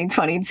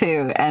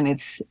 2022 and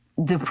it's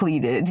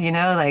depleted,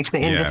 like the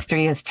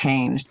industry has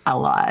changed a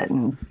lot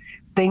and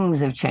things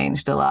have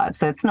changed a lot.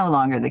 So it's no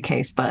longer the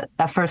case, but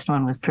that first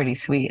one was pretty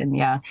sweet. And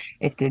yeah,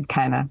 it did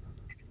kind of,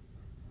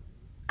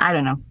 I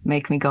don't know,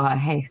 make me go,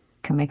 hey,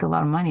 can make a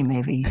lot of money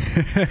maybe.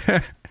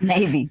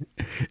 Maybe.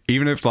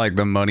 Even if like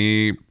the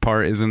money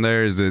part isn't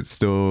there, is it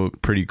still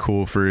pretty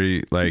cool for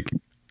like,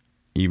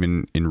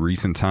 even in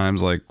recent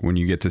times, like when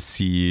you get to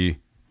see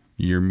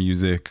your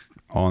music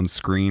on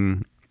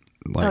screen?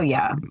 Like, oh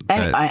yeah,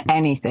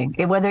 anything.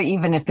 Whether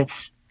even if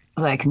it's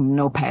like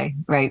no pay,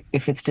 right?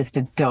 If it's just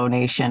a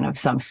donation of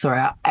some sort,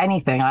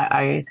 anything.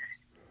 I'm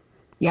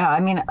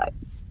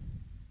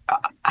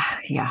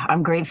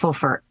grateful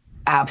for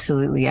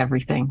absolutely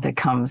everything that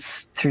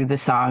comes through the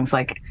songs.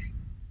 Like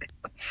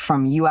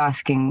from you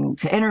asking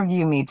to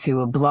interview me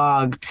to a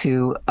blog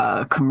to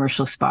a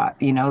commercial spot,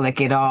 like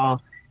it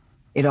all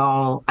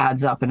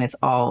adds up and it's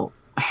all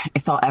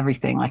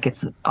everything. Like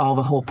it's all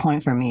the whole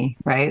point for me,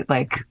 right?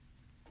 Like,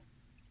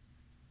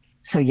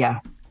 so yeah.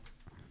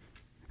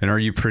 And are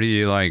you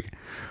pretty like,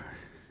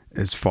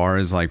 as far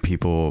as like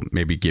people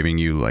maybe giving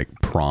you like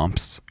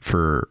prompts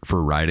for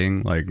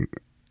writing? Like,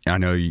 I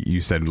know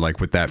you said like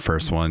with that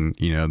first one,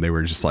 they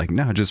were just like,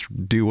 no, just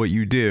do what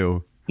you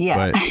do.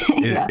 Yeah. But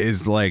yeah.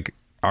 is like,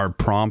 are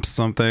prompts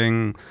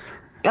something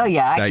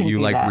that you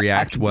like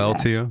react well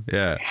to?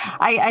 Yeah.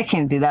 I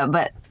can do that,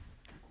 but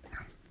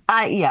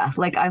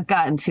like I've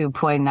gotten to a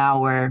point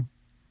now where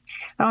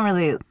I don't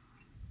really,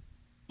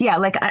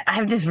 like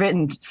I've just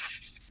written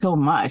so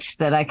much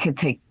that I could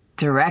take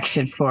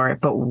direction for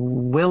it, but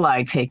will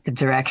I take the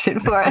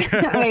direction for it?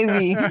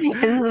 Maybe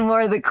this is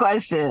more the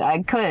question.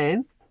 I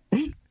could,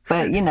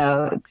 but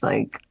it's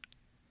like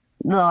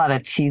a lot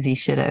of cheesy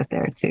shit out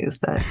there too.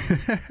 So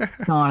I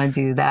don't want to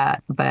do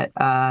that, but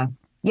I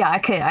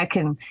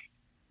can.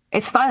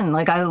 It's fun.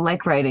 Like I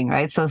like writing,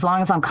 right? So as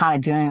long as I'm kind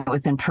of doing it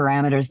within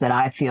parameters that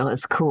I feel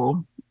is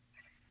cool,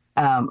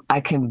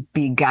 I can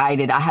be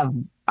guided.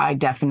 I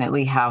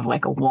definitely have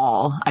like a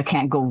wall. I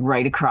can't go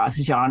right across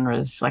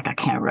genres. Like I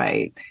can't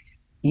write,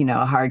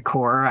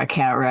 hardcore. I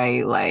can't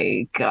write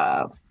like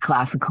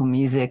classical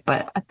music,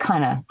 but I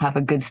kind of have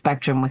a good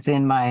spectrum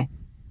within my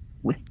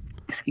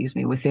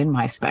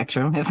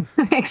spectrum, if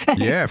that makes sense.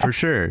 Yeah, for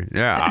sure.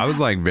 Yeah. I was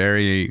like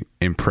very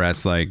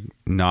impressed, like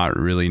not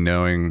really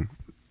knowing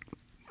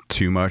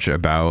too much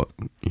about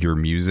your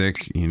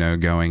music,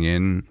 going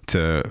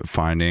into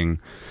finding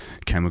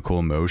Chemical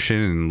Emotion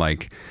and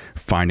like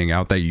finding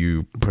out that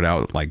you put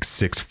out like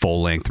 6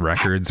 full-length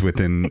records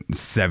within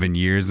 7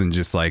 years, and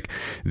just like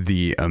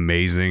the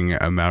amazing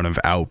amount of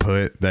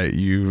output that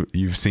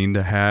you've seemed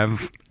to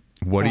have.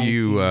 What do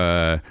you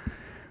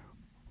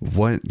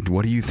what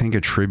do you think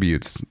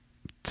attributes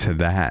to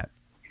that?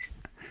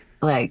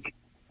 Like,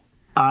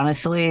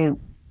 honestly,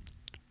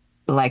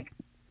 like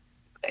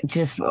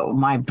just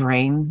my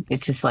brain,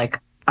 it's just like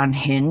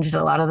unhinged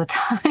a lot of the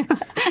time,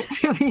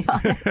 to be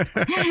honest.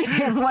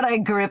 It's what I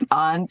grip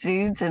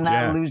onto to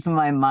not lose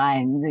my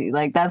mind.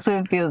 Like that's what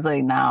it feels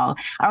like now.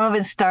 I don't know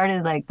if it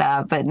started like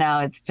that, but now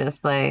it's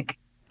just like,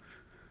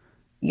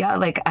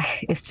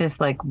 it's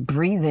just like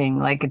breathing.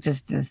 Like it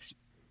just is.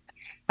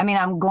 I mean,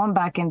 I'm going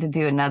back in to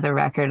do another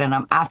record,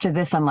 and after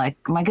this, I'm like,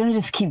 am I going to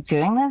just keep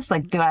doing this?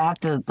 Like, do I have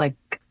to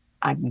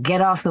I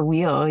get off the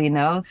wheel,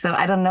 So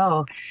I don't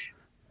know.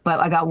 But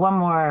I got one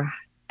more,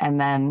 and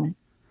then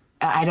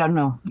I don't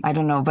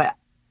know, but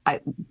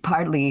I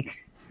partly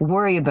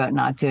worry about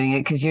not doing it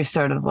because you're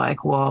sort of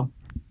like, well,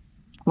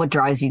 what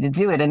drives you to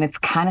do it? And it's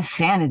kind of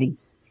sanity.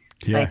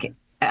 Yeah. Like,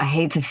 I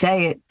hate to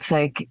say it. It's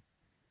like,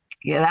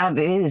 that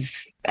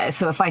is.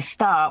 So if I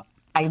stop,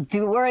 I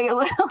do worry a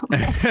little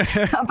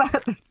bit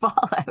about the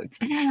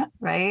fallout,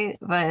 right?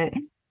 But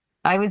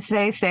I would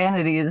say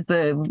sanity is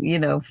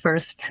the,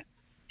 first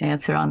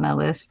answer on that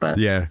list. But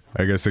yeah,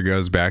 I guess it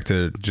goes back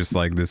to just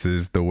like, this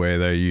is the way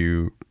that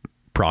you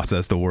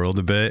process the world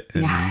a bit,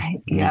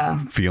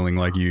 and feeling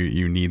like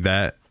you need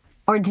that.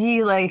 Or do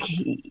you like,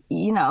 I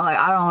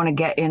don't want to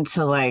get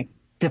into like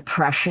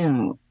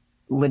depression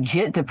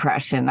legit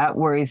depression. That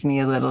worries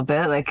me a little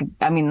bit. Like,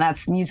 I mean,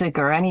 that's music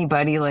or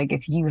anybody. Like,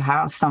 if you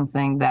have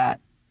something that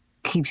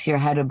keeps your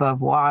head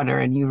above water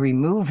and you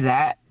remove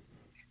that,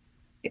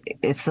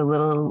 it's a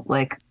little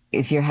like,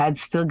 is your head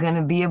still going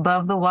to be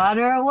above the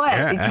water or what?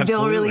 Yeah, if you absolutely.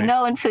 don't really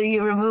know until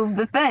you remove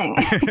the thing.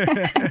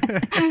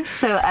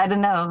 So I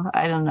don't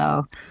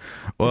know.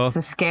 Well, It's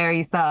a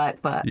scary thought,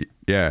 but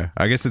yeah,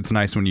 I guess it's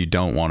nice when you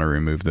don't want to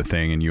remove the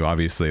thing and you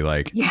obviously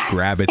like Yeah.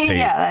 gravitate.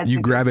 Yeah, that's a you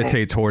good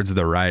gravitate towards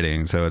the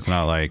writing, so it's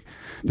not like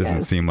doesn't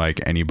Yes. seem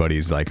like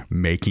anybody's like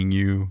making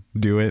you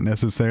do it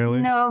necessarily.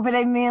 no, but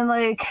I mean,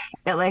 like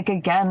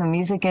again, the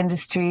music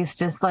industry is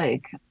just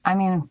like, I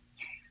mean,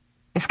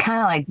 it's kind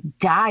of like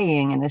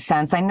dying in a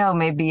sense. I know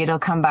maybe it'll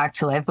come back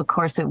to life. Of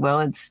course it will.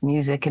 It's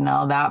music and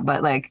all that.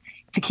 But like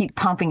to keep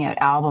pumping out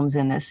albums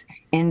in this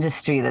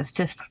industry that's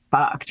just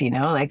fucked, you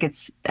know, like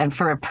and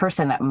for a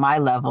person at my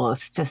level,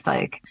 it's just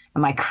like,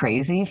 am I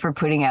crazy for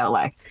putting out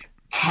like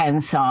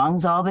 10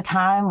 songs all the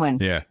time when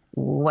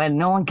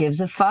no one gives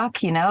a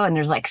fuck, you know, and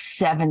there's like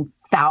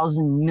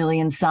 7,000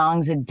 million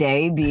songs a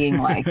day being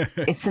like,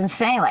 it's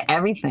insane. Like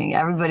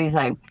everybody's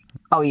like,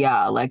 oh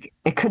yeah, like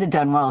it could have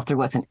done well if there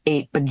wasn't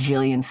 8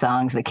 bajillion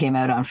songs that came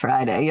out on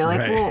Friday. You're like,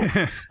 Right.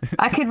 well,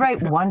 I could write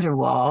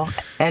Wonderwall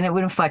and it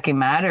wouldn't fucking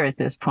matter at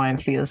this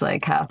point, feels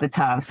like half the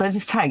time. So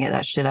just try and get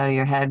that shit out of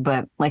your head.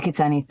 But like it's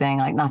anything,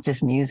 like not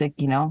just music,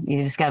 you know,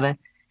 you just gotta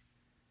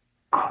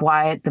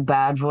quiet the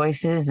bad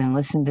voices and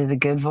listen to the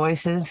good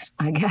voices,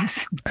 I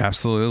guess.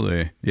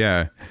 Absolutely.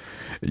 Yeah.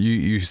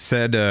 You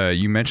said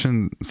you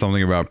mentioned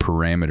something about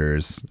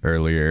parameters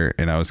earlier,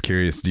 and I was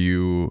curious,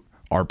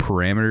 are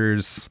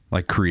parameters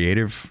like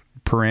creative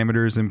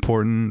parameters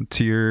important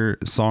to your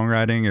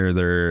songwriting? Or are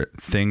there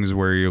things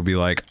where you'll be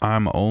like,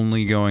 I'm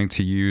only going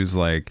to use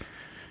like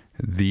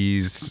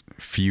these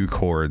few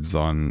chords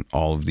on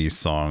all of these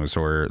songs,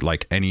 or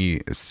like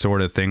any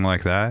sort of thing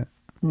like that?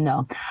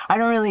 No, I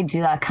don't really do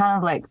that. Kind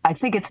of like, I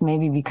think it's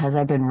maybe because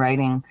I've been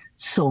writing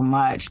so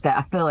much that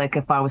I feel like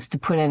if I was to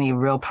put any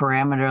real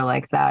parameter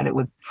like that, it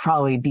would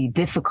probably be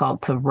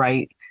difficult to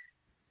write,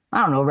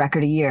 I don't know, a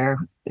record a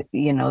year,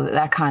 you know,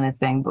 that kind of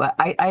thing. But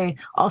I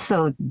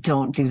also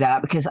don't do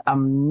that because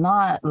I'm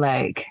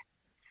like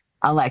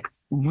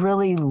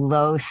really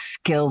low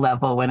skill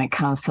level when it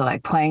comes to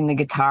like playing the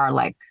guitar.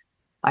 Like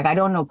I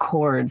don't know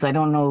chords. I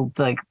don't know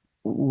like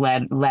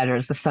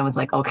letters. If someone's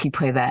like, oh, can you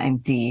play that in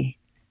D?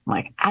 I'm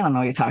like, I don't know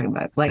what you're talking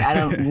about. Like,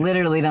 I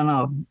literally don't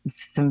know.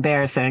 It's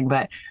embarrassing.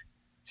 But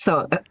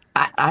so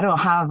I don't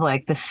have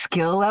like the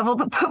skill level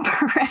to put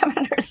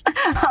parameters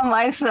on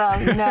my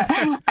song. No,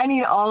 I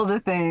need all the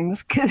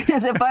things,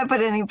 because if I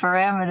put any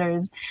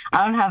parameters,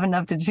 I don't have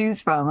enough to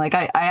choose from. Like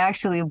I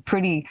actually am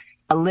pretty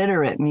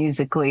illiterate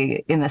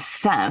musically in a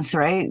sense,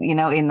 right? You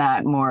know, in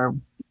that more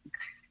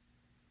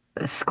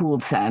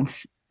schooled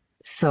sense.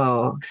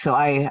 So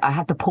I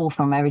have to pull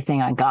from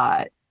everything I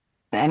got.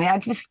 And I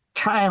just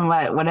try and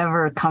let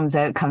whatever comes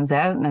out,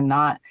 and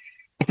not,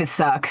 if it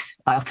sucks,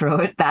 I'll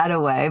throw that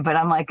away. But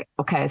I'm like,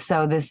 okay,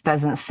 so this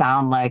doesn't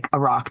sound like a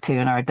rock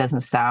tune, or it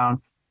doesn't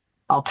sound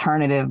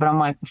alternative. But I'm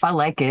like, if I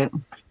like it,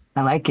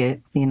 I like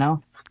it, you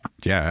know?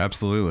 Yeah,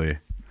 absolutely.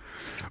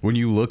 When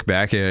you look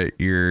back at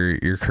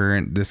your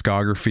current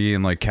discography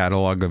and like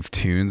catalog of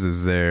tunes,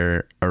 is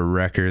there a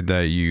record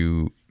that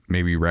you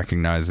maybe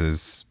recognize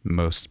as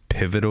most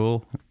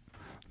pivotal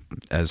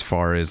as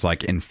far as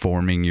like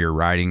informing your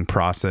writing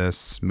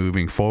process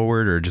moving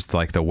forward, or just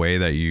like the way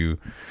that you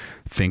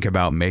think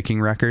about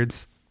making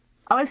records?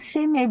 I would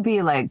say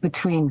maybe like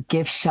between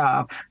Gift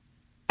Shop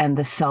and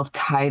the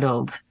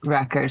self-titled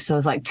record. So it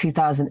was like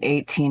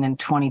 2018 and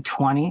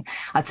 2020.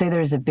 I'd say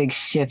there's a big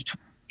shift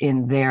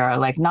in there,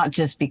 like not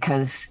just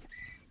because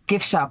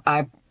Gift Shop,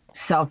 I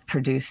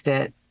self-produced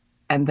it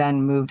and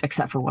then moved,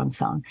 except for one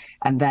song.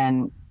 And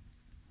then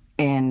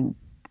in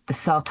the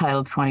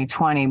self-titled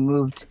 2020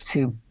 moved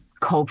to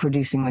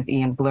co-producing with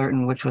Ian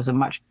Blurton, which was a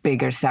much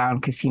bigger sound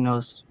because he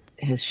knows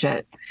his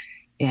shit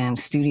in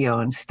studio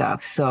and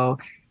stuff. So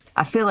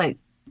I feel like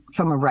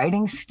from a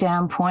writing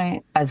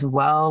standpoint as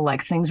well,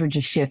 like things were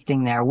just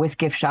shifting there with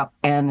Gift Shop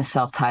and the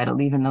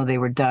self-titled, even though they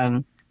were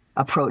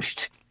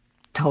approached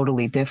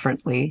totally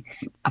differently.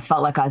 I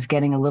felt like I was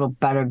getting a little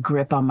better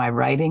grip on my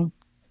writing,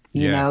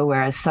 you know,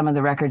 whereas some of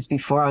the records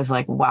before I was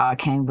like, wow, I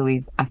can't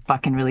believe I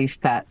fucking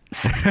released that.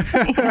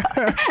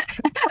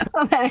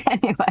 But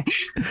anyway,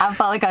 I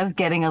felt like I was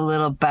getting a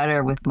little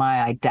better with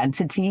my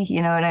identity,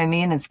 you know what I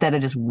mean? Instead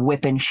of just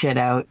whipping shit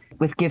out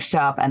with Gift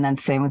Shop, and then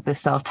same with the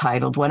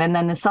self-titled one. And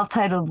then the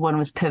self-titled one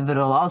was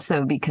pivotal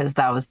also because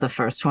that was the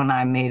first one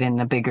I made in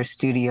a bigger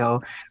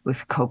studio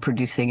with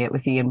co-producing it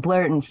with Ian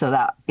Blurton. So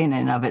that in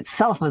and of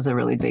itself was a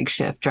really big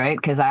shift, right?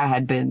 Because I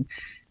had been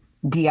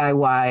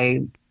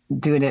DIY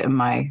doing it in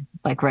my,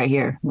 like right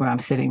here where I'm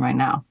sitting right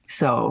now.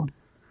 So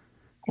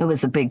it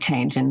was a big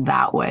change in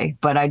that way.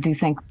 But I do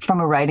think from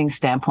a writing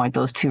standpoint,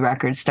 those two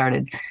records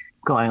started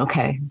going,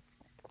 okay,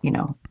 you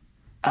know,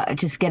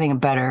 just getting a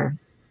better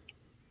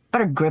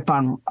grip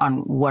on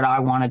what I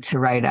wanted to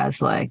write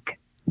as like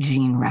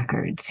Gene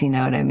records, you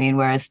know what I mean?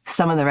 Whereas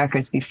some of the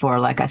records before,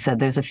 like I said,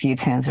 there's a few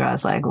tunes where I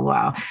was like,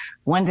 wow,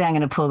 one day I'm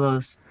going to pull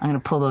those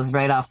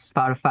right off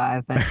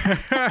Spotify, but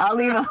I'll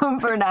leave them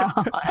for now.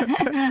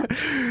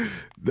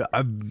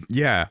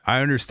 Yeah,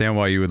 I understand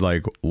why you would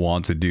like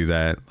want to do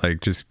that.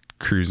 Like just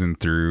cruising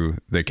through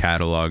the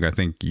catalog. I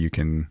think you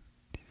can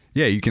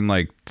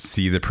like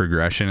see the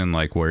progression and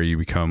like where you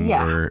become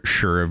more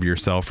sure of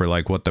yourself or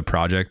like what the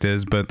project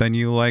is. But then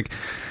you like,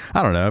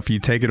 I don't know, if you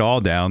take it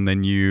all down,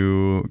 then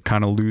you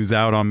kind of lose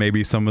out on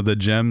maybe some of the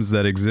gems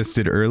that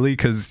existed early.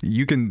 Cause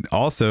you can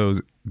also,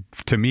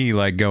 to me,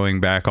 like going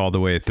back all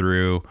the way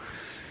through,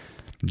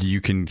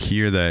 you can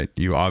hear that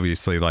you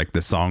obviously like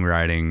the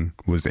songwriting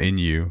was in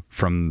you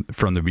from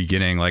the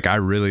beginning. Like I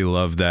really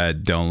love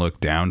that Don't Look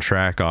Down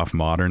track off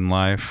Modern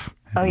Life.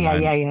 Oh yeah.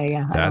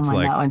 That's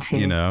like, that one too.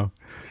 You know,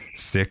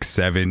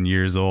 6-7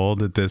 years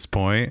old at this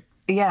point.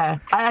 Yeah,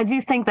 I do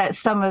think that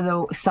some of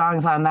the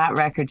songs on that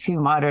record too,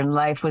 Modern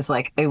Life, was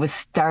like I was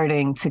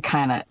starting to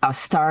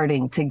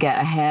get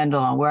a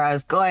handle on where I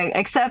was going,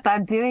 except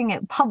I'm doing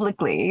it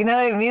publicly. You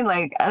know what I mean?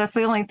 Like that's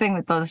the only thing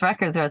with those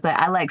records where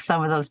I like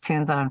some of those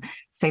tunes on,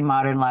 say,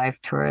 Modern Life,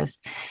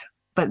 Tourist,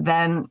 but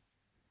then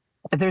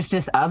there's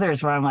just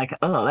others where I'm like,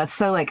 oh, that's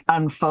so like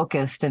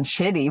unfocused and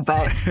shitty.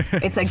 But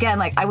it's again,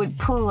 like I would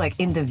pull like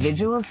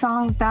individual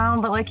songs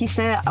down, but like you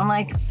said, I'm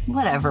like,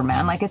 whatever,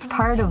 man. Like it's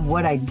part of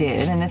what I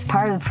did and it's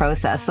part of the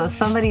process. So if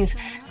somebody's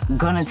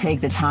gonna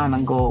take the time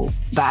and go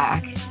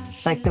back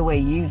like the way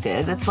you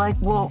did, it's like,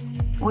 well,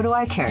 what do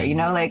I care? You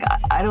know, like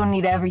I don't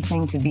need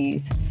everything to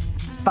be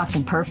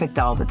fucking perfect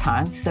all the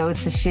time, so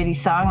it's a shitty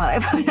song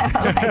that I put out.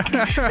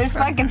 Like, there's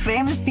fucking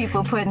famous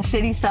people putting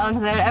shitty songs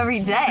out every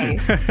day.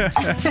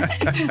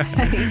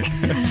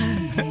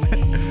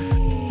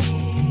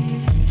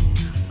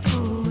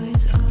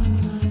 Always on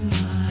my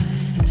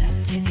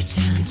mind. Take a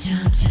chance.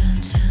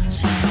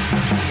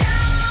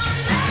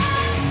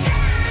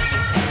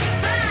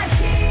 Right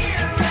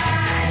here,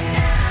 right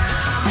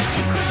now.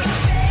 It's gonna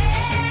change.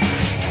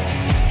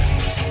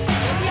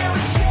 Yeah, we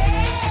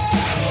change.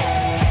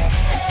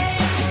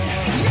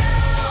 No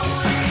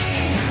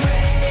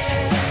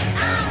regrets.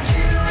 I'm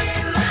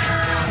doing my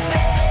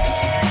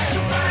best,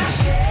 but I'm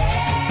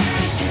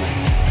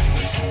changing.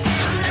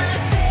 I'm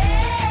not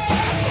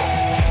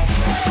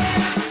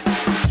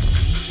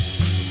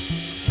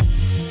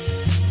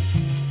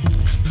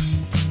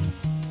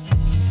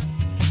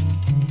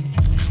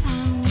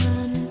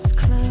when it's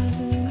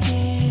closing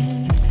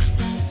in,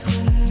 that's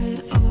where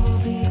it all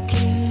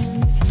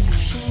begins.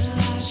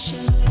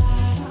 Shed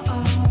light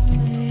on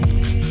me,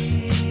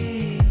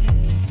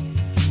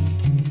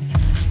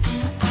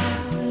 and I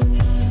will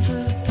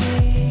never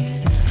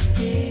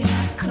be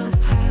at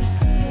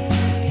capacity.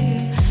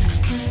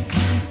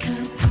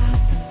 Can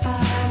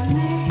pacify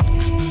me.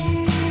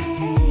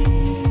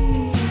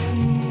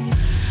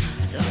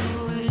 It's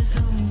always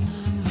on my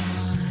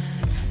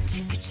mind.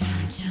 Take a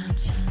chance.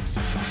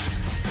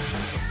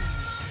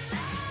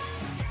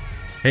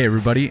 Hey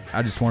everybody,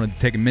 I just wanted to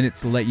take a minute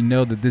to let you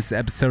know that this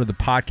episode of the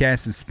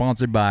podcast is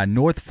sponsored by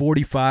North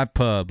 45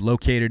 Pub,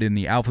 located in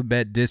the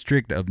Alphabet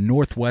District of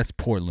Northwest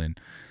Portland.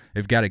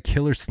 They've got a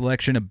killer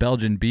selection of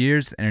Belgian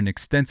beers and an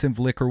extensive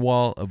liquor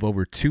wall of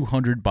over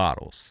 200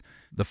 bottles.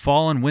 The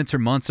fall and winter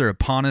months are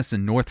upon us,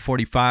 and North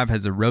 45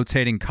 has a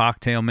rotating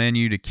cocktail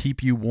menu to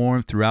keep you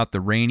warm throughout the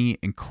rainy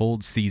and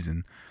cold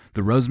season.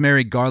 The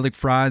rosemary garlic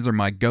fries are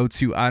my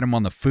go-to item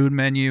on the food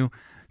menu.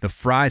 The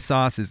fry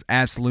sauce is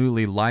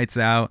absolutely lights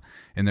out,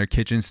 and their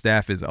kitchen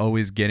staff is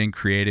always getting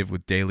creative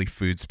with daily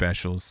food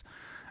specials.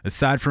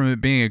 Aside from it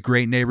being a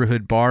great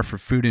neighborhood bar for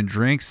food and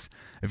drinks,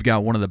 they've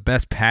got one of the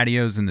best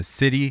patios in the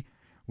city,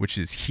 which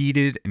is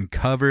heated and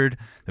covered.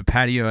 The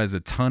patio has a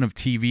ton of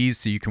TVs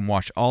so you can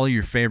watch all of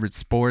your favorite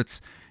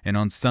sports. And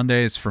on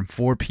Sundays from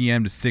 4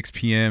 p.m. to 6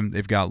 p.m.,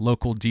 they've got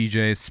local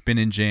DJs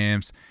spinning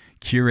jams,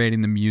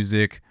 curating the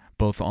music,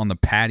 both on the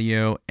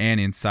patio and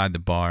inside the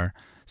bar.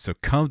 So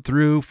come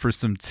through for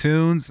some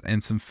tunes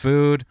and some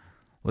food.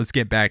 Let's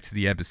get back to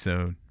the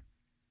episode.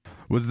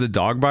 Was the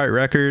Dogbite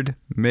record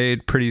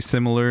made pretty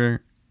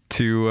similar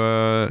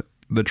to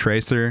the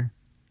Tracer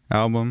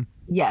album?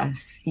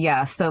 Yes,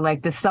 yeah. So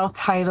like the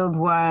self-titled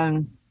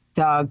one,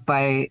 Dog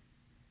Bite,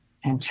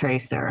 and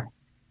Tracer,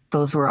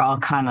 those were all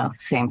kind of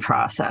same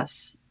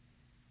process,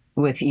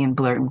 with Ian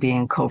Blurton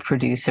being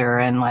co-producer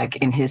and like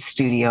in his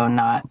studio,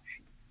 not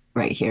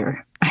right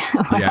here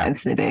where I'm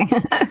sitting.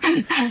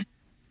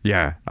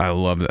 Yeah, I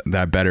love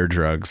that Better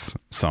Drugs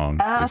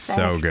song. Oh, it's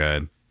so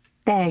good.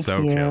 Thank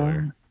so you.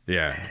 Killer.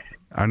 Yeah.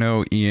 I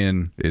know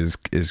Ian is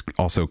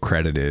also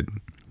credited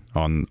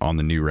on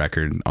the new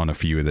record on a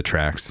few of the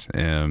tracks.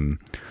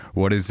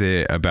 What is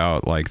it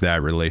about like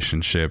that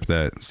relationship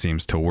that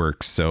seems to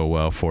work so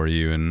well for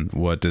you, and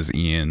what does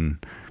Ian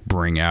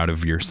bring out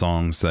of your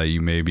songs that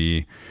you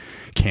maybe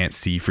can't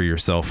see for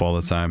yourself all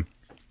the time?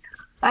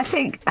 I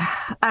think,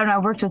 I don't know, I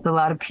worked with a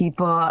lot of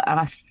people, and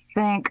I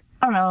think,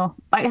 I don't know,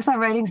 I guess my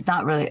writing's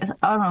not really,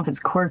 I don't know if it's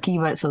quirky,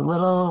 but it's a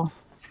little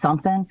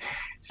something.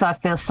 So I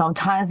feel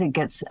sometimes it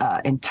gets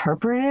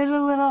interpreted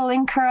a little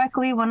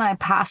incorrectly when I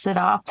pass it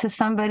off to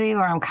somebody,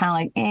 or I'm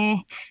kind of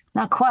like,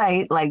 not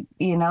quite, like,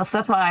 you know. So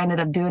that's why I ended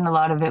up doing a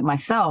lot of it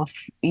myself,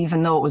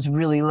 even though it was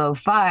really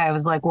lo-fi. I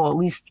was like, well, at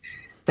least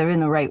they're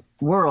in the right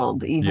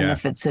world, even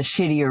if it's a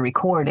shittier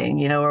recording,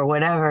 you know, or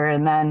whatever.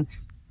 And then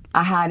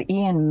I had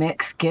Ian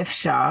mix Gift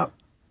Shop,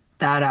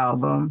 that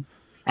album,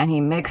 and he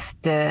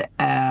mixed it,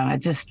 and it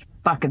just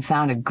fucking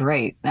sounded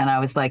great. And I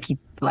was like,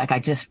 I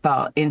just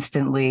felt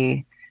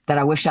instantly that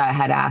I wish I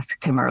had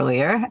asked him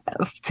earlier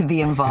to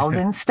be involved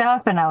in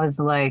stuff. And I was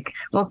like,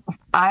 well,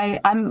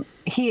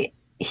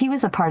 he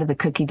was a part of the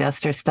Cookie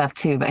Duster stuff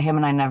too, but him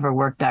and I never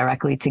worked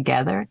directly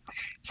together.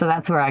 So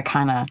that's where I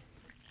kind of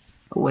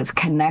was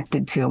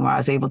connected to him, where I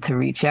was able to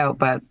reach out.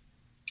 But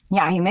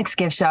yeah, he mixed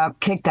Gift Shop,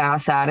 kicked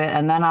ass at it.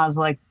 And then I was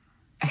like,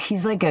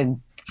 he's like a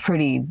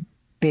pretty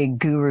big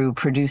guru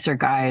producer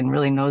guy and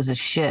really knows his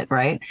shit,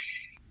 right?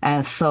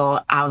 And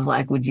so I was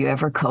like, would you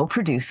ever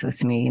co-produce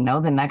with me, you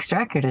know, the next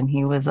record? And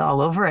he was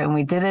all over it, and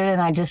we did it.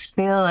 And I just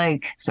feel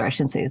like, sorry, I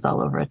shouldn't say he's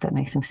all over it. That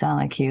makes him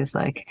sound like he was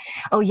like,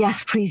 oh,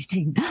 yes, please,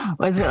 Gene.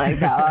 Was it like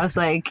that? I was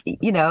like,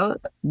 you know,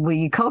 will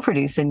you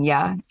co-produce? And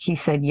yeah, he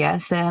said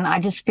yes. And I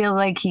just feel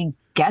like he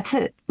gets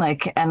it.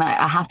 Like, and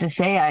I have to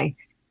say, I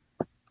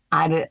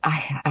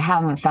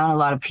haven't found a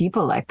lot of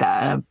people like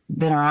that. I've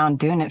been around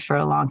doing it for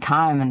a long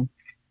time. And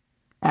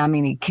I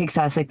mean, he kicks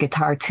ass at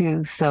guitar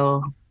too.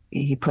 So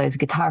he plays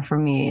guitar for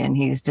me, and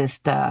he's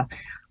just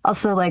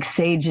also like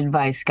sage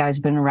advice. Guy's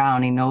been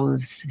around, he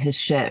knows his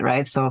shit,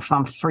 right? So if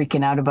I'm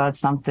freaking out about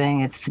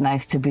something, it's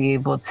nice to be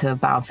able to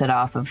bounce it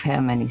off of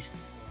him. And he's,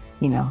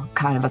 you know,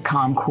 kind of a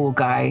calm, cool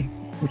guy,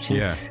 which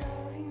is,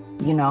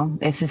 you know,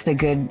 it's just a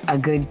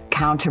good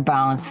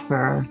counterbalance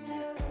for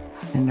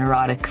a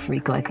neurotic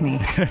freak like me.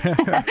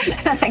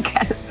 I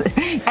guess.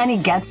 And he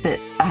gets it,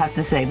 I have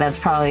to say. That's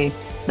probably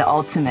the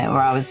ultimate, where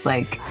I was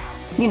like,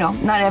 you know,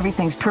 not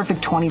everything's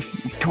perfect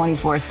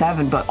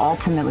 24/7, but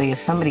ultimately if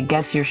somebody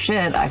gets your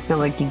shit, I feel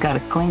like you got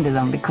to cling to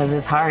them, because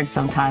it's hard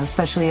sometimes,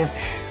 especially if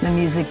the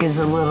music is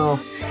a little,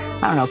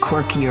 I don't know,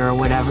 quirkier or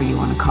whatever you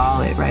want to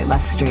call it, right?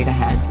 Less straight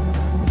ahead.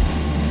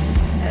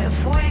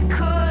 If we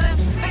could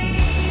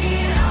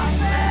feed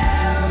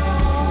ourselves,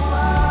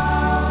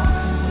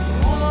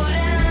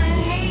 wouldn't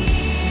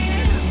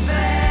need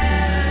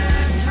better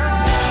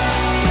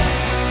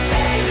drugs.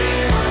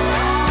 Baby, we're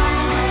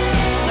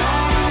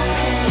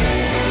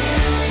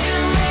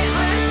too late,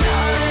 we're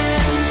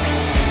starting.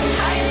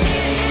 How you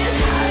see it is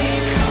how you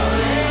call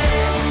it.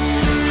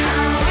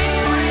 How we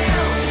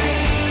will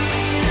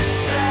feed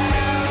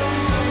ourselves.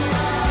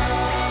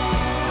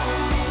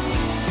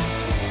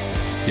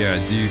 Yeah,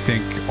 do you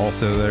think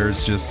also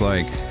there's just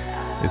like,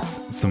 it's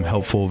some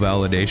helpful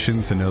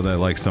validation to know that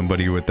like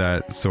somebody with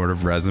that sort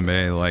of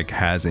resume like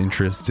has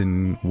interest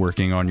in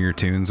working on your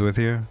tunes with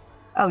you?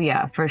 Oh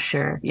yeah, for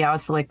sure. Yeah, I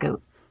was like,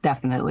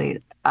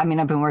 definitely. I mean,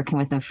 I've been working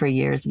with him for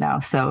years now.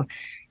 So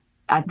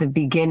at the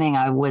beginning,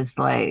 I was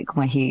like,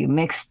 when he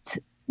mixed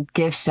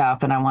Gift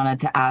Shop and I wanted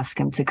to ask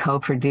him to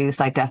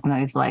co-produce, I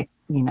definitely was like,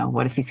 you know,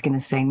 what if he's going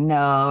to say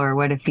no? Or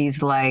what if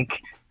he's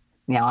like,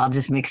 yeah, I'll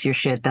just mix your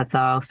shit, that's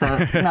all. So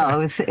no, I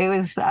was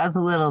a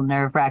little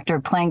nerve-wracked. Or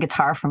playing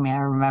guitar for me, I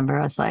remember.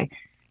 I was like,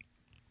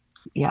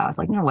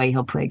 no way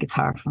he'll play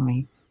guitar for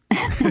me.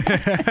 So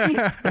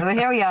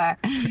here we are.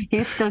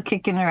 He's still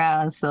kicking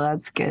around, so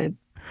that's good.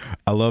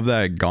 I love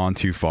that Gone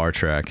Too Far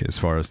track as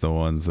far as the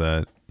ones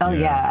that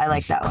I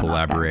like that one.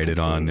 collaborated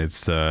on.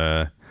 It's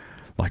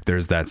like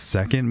there's that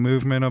second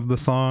movement of the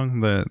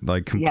song that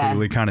like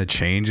completely kind of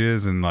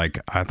changes, and like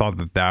I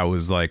thought that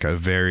was like a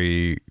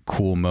very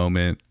cool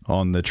moment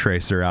on the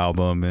Tracer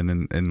album,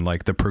 and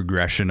like the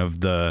progression of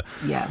the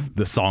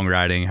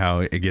songwriting, how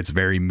it gets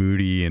very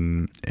moody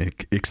and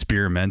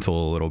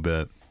experimental a little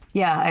bit.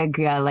 Yeah, I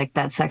agree. I like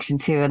that section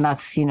too, and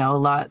that's, you know, a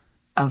lot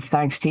of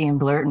thanks to Ian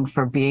Blurton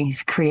for being,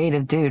 he's a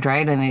creative dude,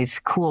 right? And he's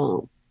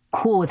cool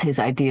with his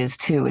ideas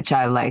too, which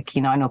I like.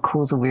 You know, I know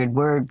cool's a weird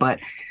word, but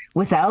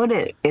without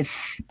it,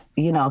 it's,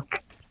 you know,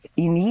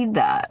 you need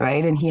that,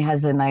 right? And he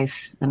has a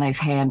nice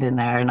hand in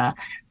there, and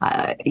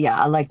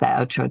I like that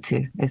outro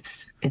too.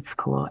 It's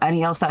cool. And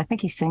he also, I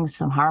think he sings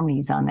some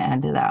harmonies on the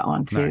end of that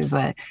one too. Nice.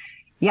 But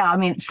yeah, I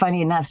mean,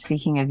 funny enough,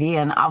 speaking of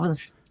Ian,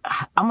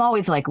 I'm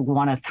always like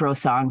want to throw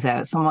songs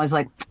out. So I'm always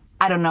like,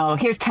 I don't know,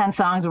 here's 10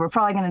 songs, we're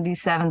probably going to do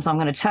 7, so I'm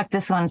going to chuck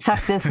this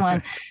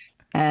one.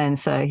 And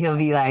so he'll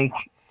be like,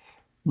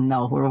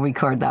 no, we'll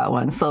record that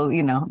one. So,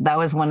 you know, that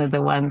was one of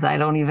the ones I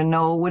don't even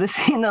know would have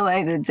seen the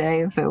light of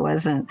day if it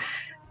wasn't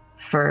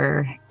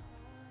for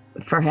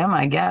him,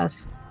 I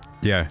guess.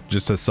 Yeah,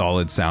 just a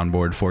solid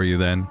soundboard for you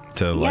then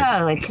to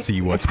like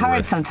see what's it's hard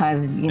worth.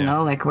 Sometimes, you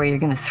know, like where you're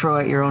going to throw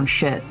out your own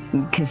shit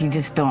because you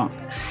just don't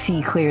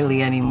see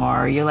clearly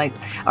anymore. You're like,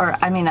 or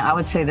I mean, I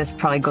would say this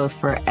probably goes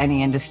for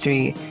any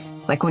industry.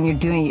 Like when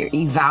you're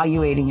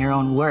evaluating your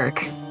own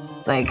work,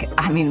 like,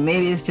 I mean,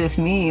 maybe it's just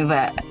me,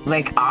 but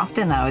like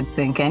often I would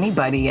think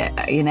anybody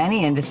in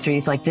any industry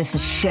is like, this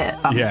is shit.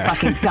 I'm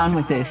fucking done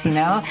with this, you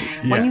know?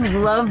 When you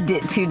loved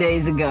it 2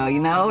 days ago, you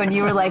know, and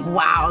you were like,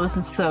 wow, this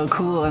is so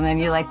cool. And then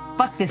you're like,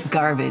 fuck this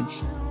garbage,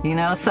 you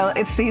know? So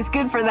it's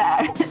good for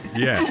that.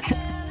 Yeah.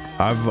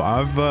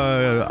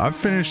 I've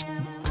finished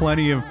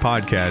plenty of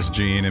podcasts,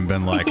 Gene, and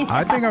been like,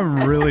 I think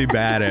I'm really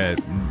bad at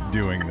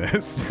doing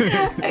this.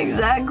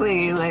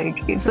 Exactly. Like,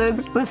 so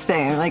it's the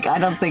same. Like,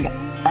 I think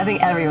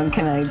everyone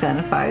can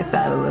identify with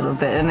that a little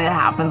bit, and it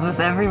happens with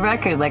every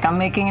record. Like, I'm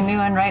making a new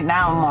one right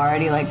now. I'm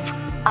already like,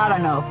 I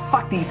don't know,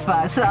 fuck these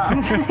 5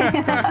 songs. So, it's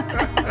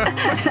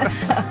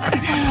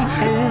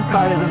just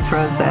part of the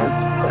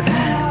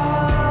process.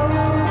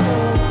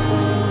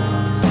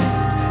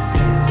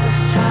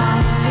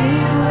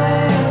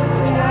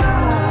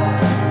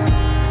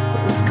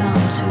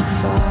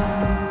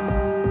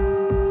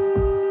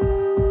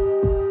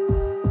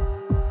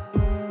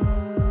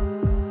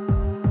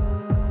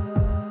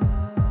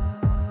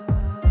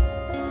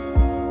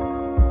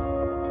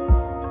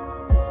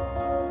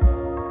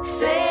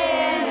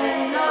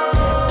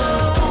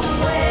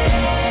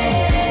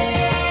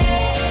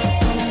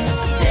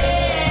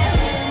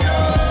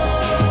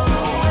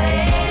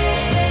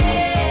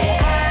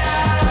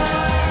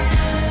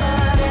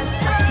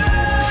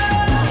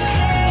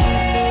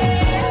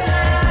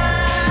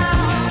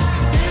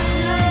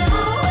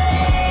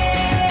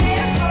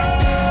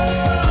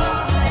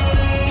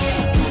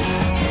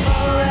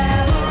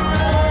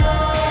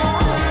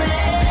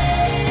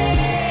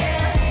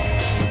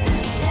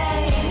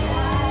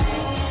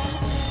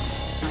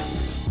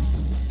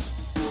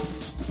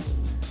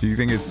 Do you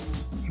think it's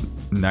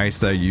nice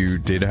that you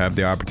did have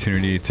the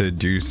opportunity to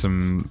do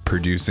some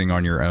producing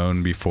on your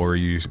own before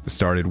you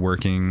started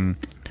working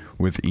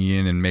with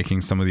Ian and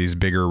making some of these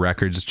bigger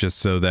records, just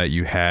so that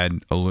you had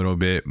a little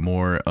bit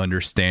more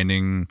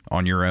understanding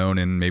on your own,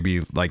 and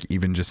maybe like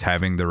even just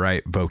having the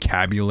right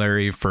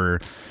vocabulary for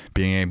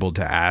being able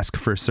to ask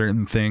for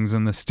certain things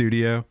in the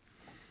studio?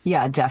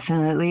 Yeah,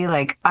 definitely.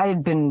 Like, I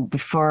had been,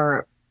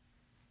 before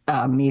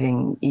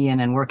meeting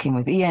Ian and working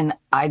with Ian,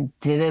 I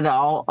did it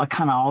all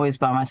kind of always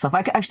by myself.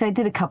 I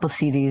did a couple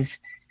CDs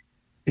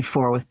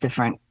before with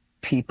different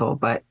people,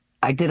 but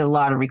I did a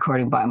lot of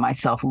recording by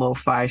myself,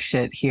 lo-fi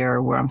shit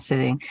here where I'm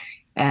sitting,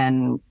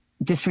 and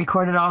just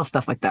recorded all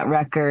stuff like that,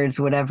 records,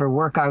 whatever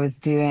work I was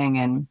doing.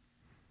 And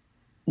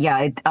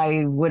yeah,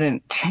 I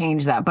wouldn't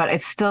change that, but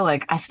it's still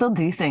like, I still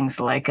do things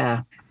like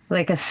a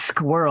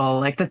squirrel.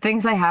 Like, the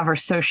things I have are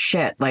so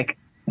shit. Like,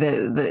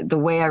 the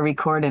way I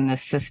record in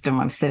this system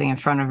I'm sitting in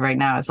front of right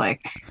now is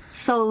like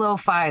so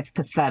lo-fi, it's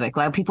pathetic. A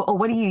lot of people, oh,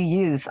 what do you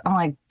use? I'm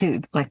like,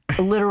 dude, like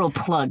a literal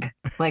plug,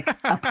 like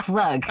a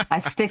plug. I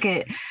stick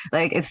it,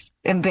 like, it's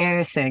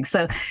embarrassing.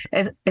 So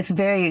it's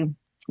very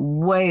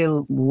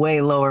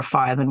way lower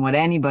fi than what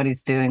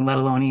anybody's doing, let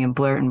alone Ian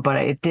Blurton. But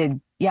it did,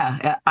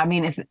 yeah. I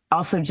mean, if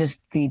also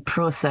just the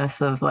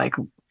process of like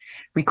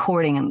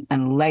recording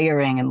and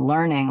layering and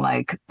learning,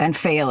 like, and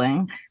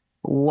failing,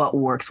 what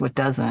works, what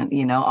doesn't,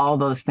 you know, all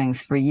those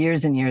things for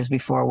years and years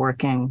before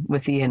working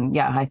with Ian.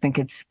 Yeah, I think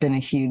it's been a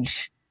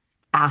huge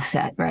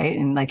asset, right?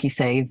 And like you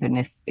say,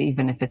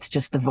 even if it's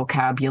just the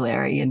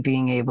vocabulary and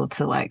being able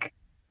to like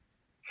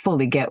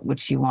fully get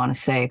what you want to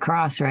say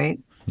across, right?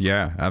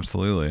 Yeah,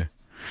 absolutely.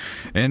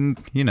 And,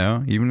 you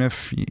know, even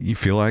if you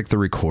feel like the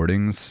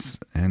recordings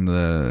and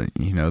the,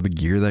 you know, the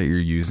gear that you're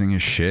using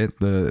is shit,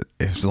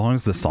 as long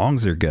as the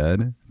songs are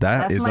good,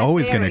 that's is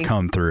always going to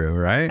come through,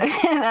 right?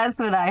 That's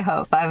what I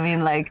hope. I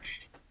mean, like,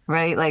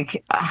 right?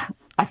 Like,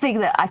 I think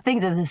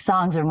that the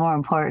songs are more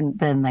important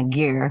than the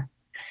gear.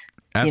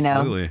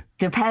 Absolutely. You know,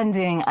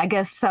 depending, I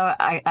guess. So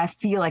I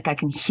feel like I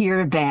can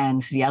hear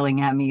bands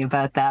yelling at me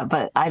about that,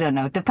 but I don't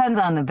know. It depends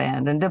on the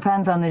band and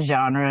depends on the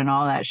genre and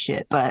all that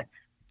shit. But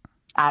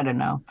I don't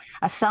know.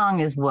 A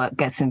song is what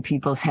gets in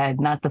people's head,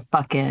 not the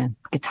fucking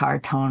guitar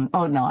tone.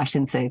 Oh, no, I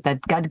shouldn't say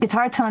that.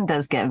 Guitar tone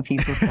does get in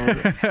people's head.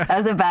 That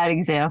was a bad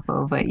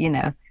example, but, you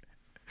know,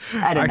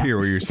 I don't know. I hear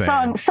what you're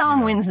saying.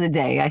 Song wins the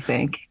day, I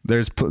think.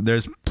 There's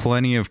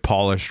plenty of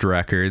polished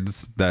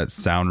records that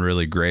sound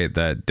really great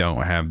that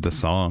don't have the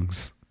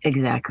songs.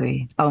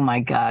 Exactly. Oh, my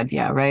God.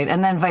 Yeah, right.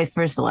 And then vice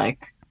versa,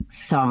 like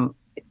some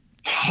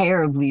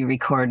terribly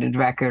recorded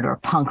record or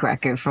punk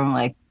record from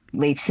like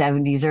late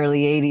 70s,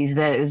 early 80s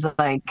that is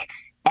like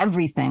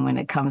everything when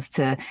it comes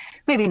to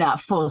maybe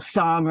not full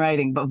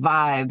songwriting, but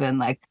vibe and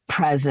like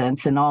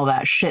presence and all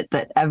that shit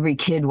that every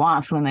kid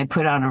wants when they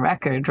put on a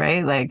record,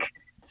 right? Like,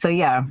 so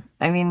yeah,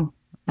 I mean,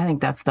 I think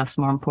that stuff's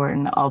more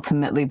important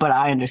ultimately, but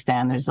I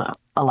understand there's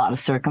a lot of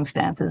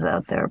circumstances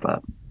out there,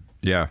 but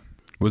yeah.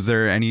 Was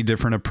there any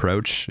different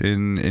approach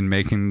in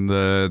making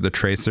the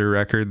Tracer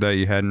record that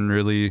you hadn't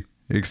really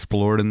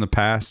explored in the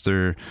past,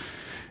 or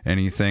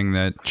anything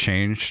that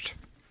changed?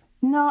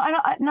 No,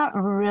 not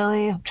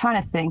really. I'm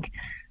trying to think.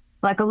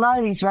 Like, a lot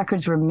of these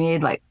records were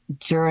made like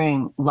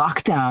during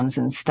lockdowns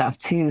and stuff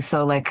too.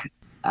 So like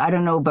I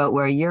don't know about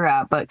where you're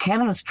at, but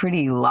Canada's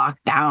pretty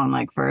locked down.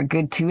 Like for a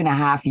good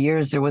 2.5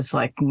 years, there was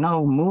like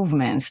no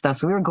movement and stuff.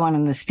 So we were going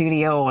in the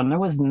studio and there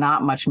was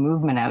not much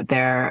movement out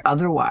there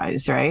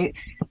otherwise, right?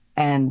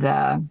 And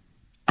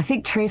I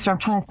think Tracer, I'm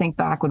trying to think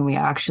back when we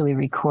actually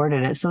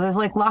recorded it. So there's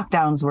like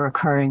lockdowns were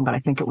occurring, but I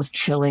think it was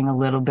chilling a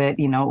little bit.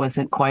 You know, it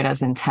wasn't quite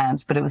as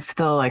intense, but it was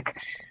still like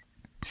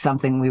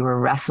something we were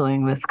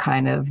wrestling with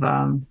kind of.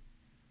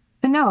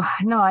 But no,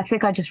 I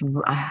think I just,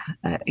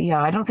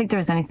 I don't think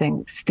there's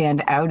anything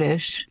stand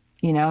outish,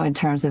 you know, in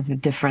terms of the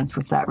difference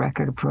with that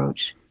record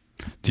approach.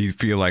 Do you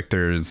feel like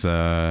there's,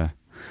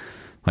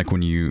 like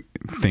when you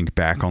think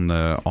back on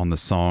the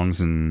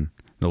songs and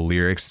the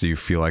lyrics, do you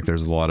feel like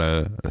there's a lot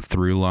of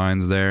through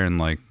lines there and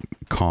like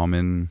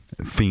common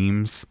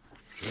themes?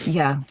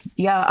 Yeah.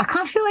 I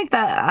kind of feel like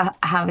that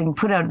having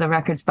put out the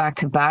records back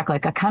to back,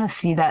 like I kind of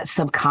see that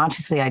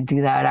subconsciously. I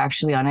do that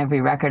actually on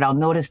every record. I'll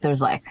notice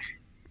there's like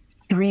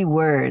 3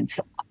 words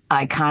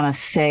I kind of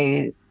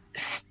say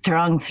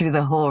strung through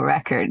the whole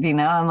record, you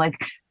know? I'm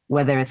like,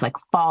 whether it's like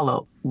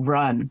follow,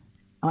 run.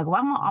 I'm like,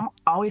 well, I'm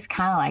always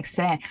kind of like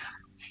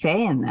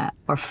saying that.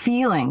 Or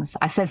feelings.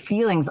 I said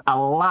feelings a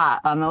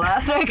lot on the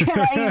last record.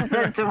 I used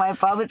it to my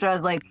publisher. I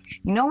was like,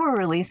 you know, we're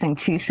releasing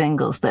 2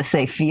 singles that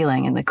say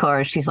feeling in the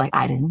chorus. She's like,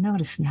 I didn't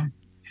notice that. I'm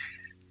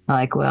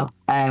like, well,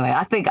 anyway,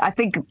 I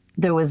think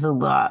there was a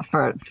lot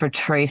for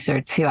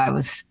Tracer too. I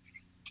was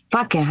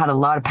fucking had a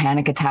lot of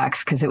panic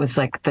attacks because it was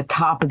like the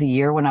top of the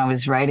year when I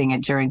was writing it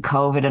during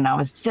COVID and I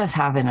was just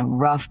having a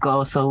rough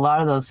go. So a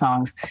lot of those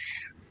songs,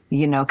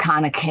 you know,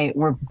 kind of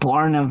were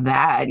born of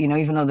that, you know,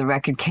 even though the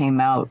record came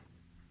out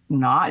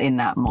not in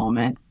that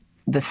moment,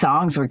 the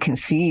songs were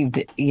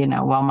conceived, you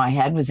know, while my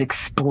head was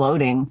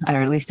exploding, or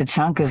at least a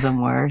chunk of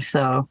them were.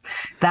 So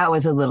that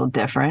was a little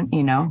different,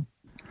 you know.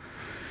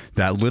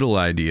 That Little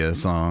Idea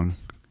song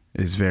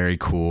is very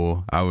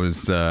cool. I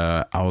was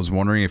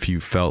wondering if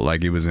you felt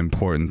like it was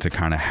important to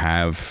kind of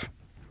have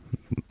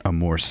a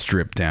more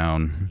stripped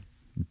down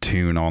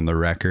tune on the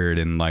record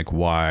and like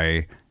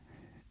why,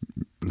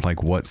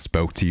 like what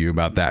spoke to you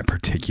about that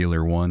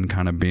particular one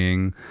kind of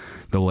being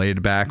the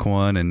laid back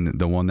one and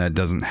the one that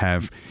doesn't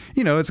have,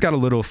 you know, it's got a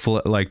little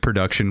like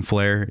production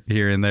flair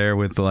here and there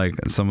with like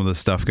some of the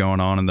stuff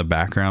going on in the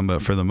background,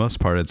 but for the most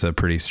part it's a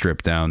pretty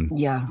stripped down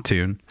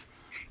tune.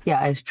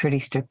 Yeah, it's pretty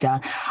stripped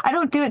down. I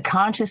don't do it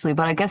consciously,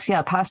 but I guess,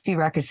 Past Few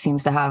Records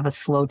seems to have a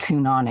slow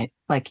tune on it,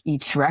 like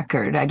each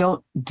record. I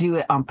don't do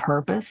it on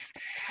purpose.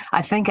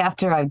 I think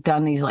after I've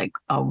done these, like,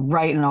 I'll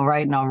write,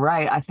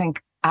 I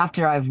think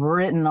after I've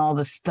written all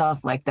the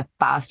stuff, like the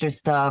faster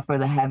stuff or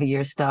the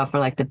heavier stuff or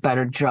like the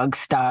better drug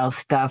style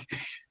stuff,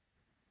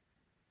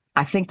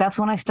 I think that's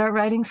when I start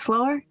writing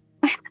slower.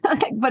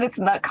 But it's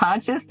not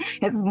conscious.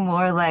 It's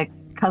more like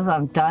because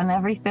I've done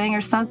everything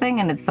or something,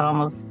 and it's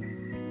almost...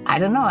 I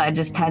don't know. I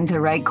just tend to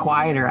write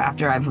quieter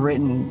after I've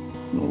written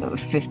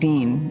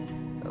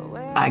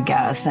 15, I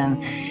guess.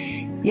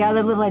 And yeah,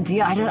 the Little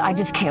Idea, I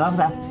just came up with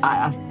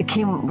that. It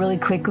came really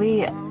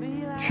quickly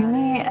to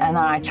me. And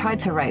then I tried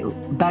to write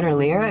better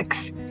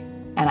lyrics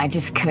and I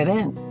just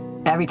couldn't.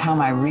 Every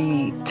time I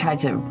tried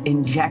to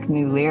inject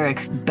new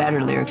lyrics,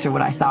 better lyrics, or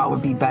what I thought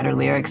would be better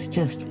lyrics,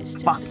 just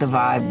fucked the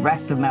vibe,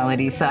 wrecked the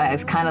melody. So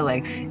it's kind of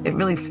like, it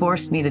really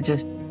forced me to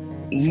just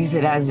use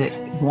it as it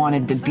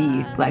wanted to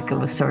be, like it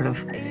was sort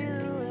of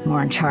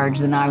more in charge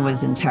than I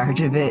was in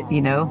charge of it,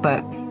 you know.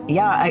 But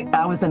yeah,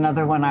 that was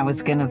another one I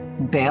was gonna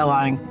bail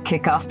on and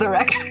kick off the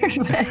record.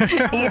 But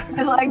he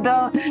was like,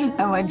 don't, and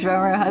my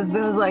drummer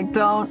husband was like,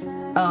 don't.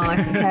 Oh, like,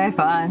 okay,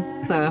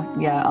 fine. So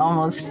yeah,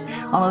 almost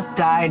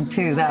died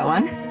too, that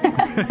one.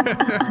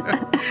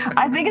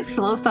 I think it's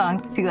slow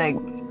songs too, like,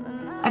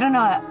 I don't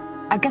know,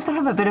 I guess I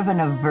have a bit of an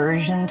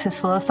aversion to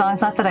slow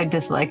songs. Not that I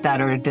dislike that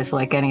or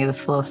dislike any of the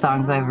slow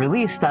songs I've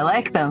released. I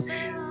like them.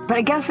 But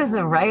I guess as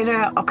a writer,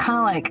 I'm kind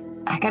of like,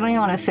 I don't even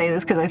want to say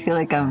this because I feel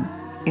like I'm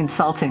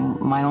insulting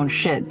my own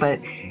shit, but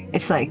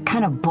it's like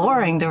kind of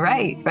boring to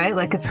write, right?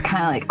 Like it's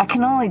kind of like, I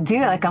can only do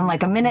like, I'm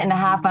like a minute and a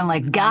half. I'm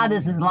like, God,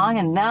 this is long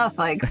enough.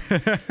 Like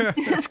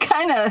it's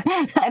kind of,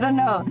 I don't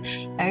know.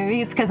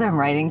 Maybe it's because I'm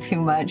writing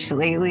too much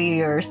lately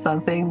or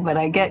something, but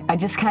I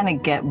just kind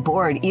of get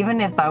bored.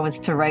 Even if I was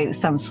to write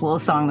some slow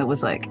song that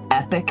was like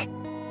epic,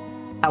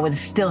 I would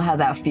still have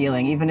that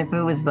feeling. Even if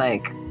it was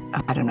like,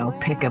 I don't know,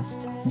 pick a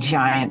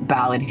giant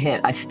ballad hit,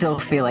 I still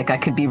feel like I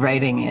could be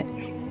writing it.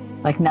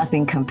 Like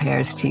Nothing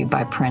Compares to You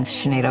by Prince,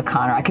 Sinead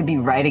O'Connor. I could be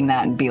writing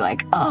that and be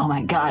like, oh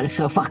my God, it's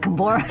so fucking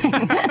boring.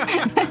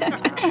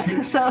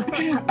 So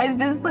I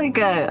just like,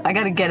 I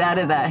got to get out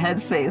of that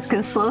headspace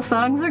because slow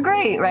songs are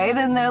great, right?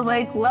 And they're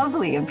like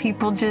lovely and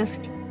people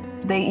just,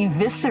 they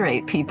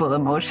eviscerate people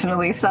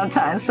emotionally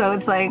sometimes. So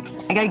it's like,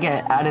 I got to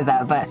get out of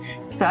that. But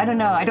so I don't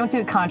know. I don't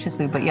do it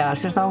consciously, but yeah,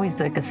 there's always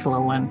like a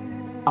slow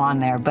one on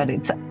there. But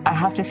it's, I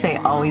have to say,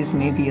 always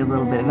maybe a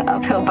little bit of an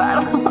uphill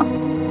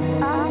battle.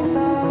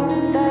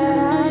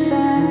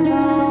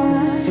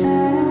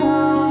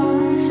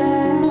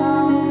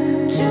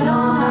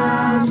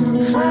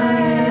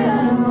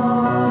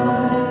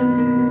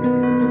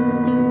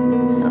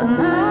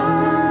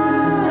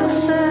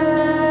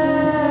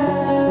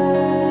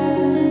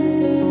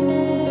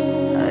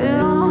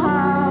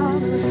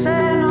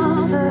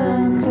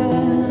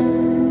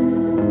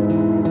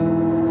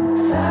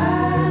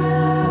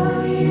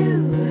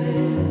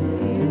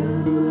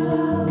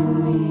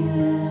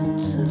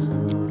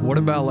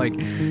 like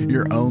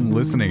your own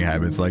listening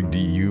habits. Like, do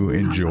you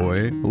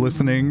enjoy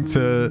listening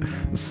to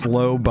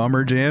slow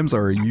bummer jams,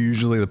 or are you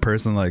usually the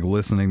person like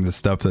listening to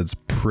stuff that's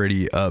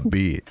pretty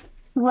upbeat?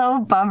 Slow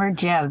bummer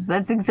jams.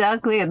 That's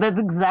exactly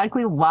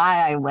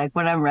why I like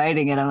when I'm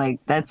writing it. I'm like,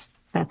 that's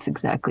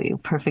exactly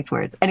perfect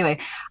words. Anyway,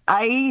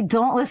 I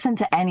don't listen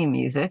to any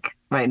music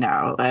right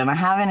now, and I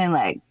haven't in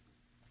like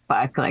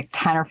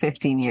 10 or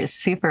 15 years.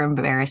 Super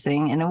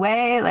embarrassing in a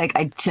way. Like,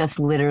 I just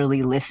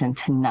literally listen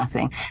to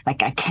nothing.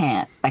 Like, I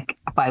can't. Like,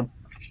 if I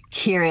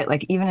hear it,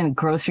 like even in a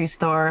grocery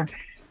store,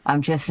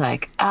 I'm just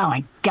like, oh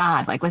my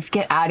God, like, let's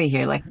get out of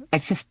here. Like,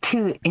 it's just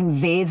too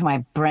invades my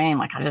brain.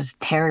 Like, I just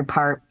tear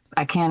apart.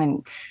 I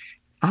can't.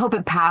 I hope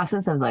it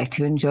passes. I'd like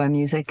to enjoy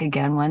music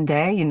again one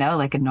day, you know,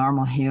 like a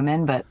normal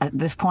human. But at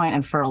this point,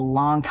 and for a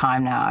long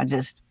time now, I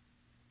just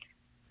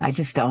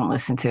don't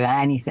listen to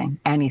anything.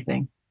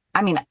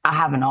 I mean, I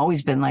haven't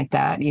always been like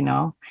that, you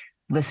know,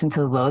 listen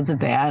to loads of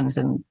bands,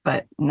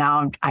 but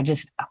now I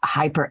just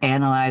hyper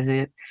analyze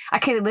it. I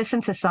could listen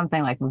to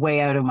something like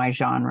way out of my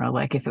genre,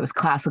 like if it was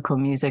classical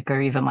music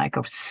or even like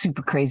a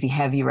super crazy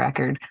heavy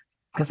record,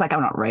 because like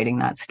I'm not writing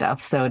that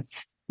stuff. So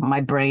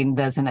my brain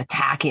doesn't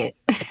attack it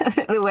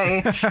the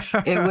way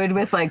it would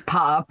with like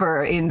pop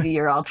or indie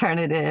or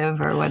alternative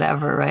or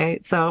whatever,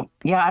 right? So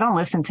yeah, I don't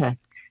listen to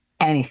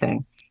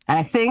anything. And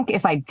I think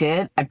if I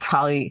did, I'd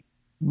probably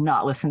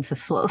not listen to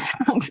slow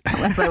songs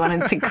unless I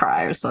wanted to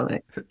cry or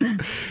something.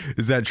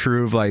 Is that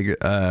true of like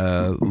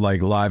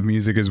live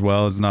music as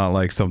well? It's not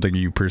like something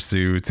you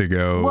pursue to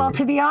go. Well,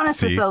 to be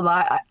honest see? with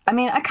I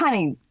mean, I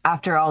kind of,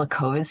 after all the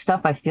COVID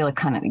stuff, I feel like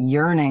kind of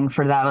yearning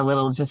for that a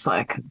little, just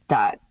like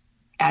that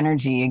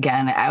energy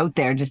again out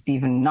there, just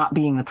even not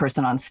being the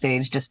person on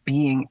stage, just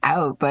being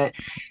out. But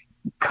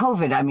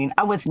COVID, I mean,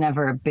 I was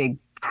never a big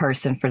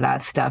person for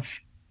that stuff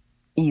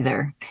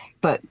either.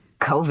 But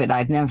COVID,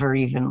 I'd never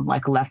even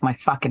like left my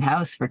fucking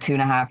house for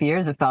 2.5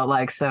 years, it felt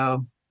like.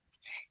 So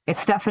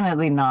it's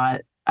definitely not,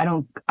 I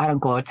don't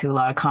go out to a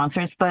lot of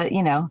concerts, but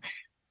you know,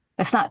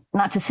 it's not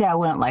to say I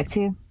wouldn't like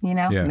to, you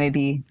know. Yeah.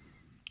 maybe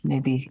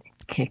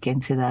kick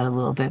into that a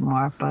little bit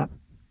more. But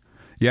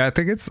yeah, I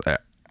think it's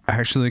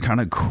actually kind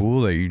of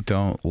cool that you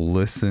don't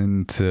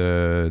listen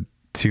to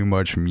too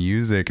much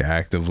music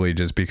actively,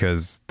 just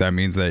because that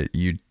means that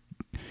you're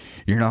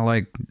not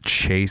like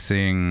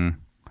chasing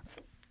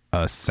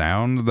a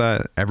sound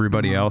that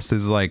everybody else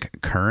is like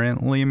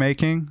currently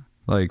making.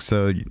 Like,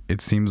 so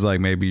it seems like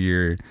maybe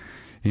you're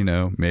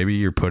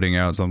putting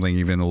out something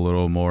even a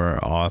little more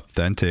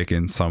authentic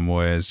in some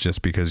ways,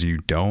 just because you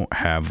don't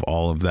have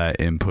all of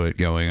that input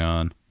going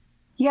on.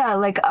 Yeah,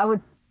 like I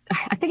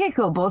think it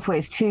could go both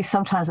ways too.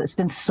 Sometimes it's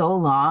been so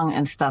long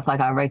and stuff, like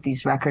I write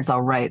these records,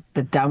 I'll write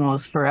the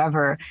demos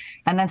forever,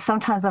 and then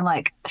sometimes I'm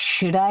like,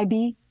 should I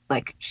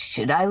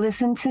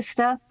listen to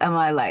stuff? Am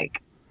I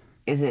like,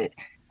 is it,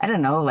 I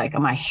don't know, like,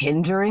 am I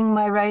hindering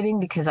my writing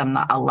because I'm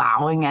not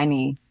allowing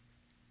any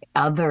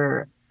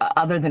other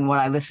than what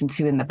I listened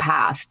to in the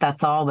past?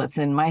 That's all that's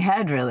in my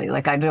head, really.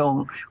 Like, I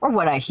don't, or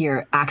what I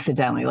hear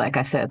accidentally, like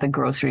I said, at the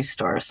grocery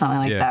store or something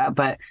like that.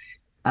 But,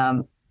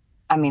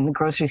 I mean, the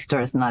grocery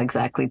store is not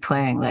exactly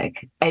playing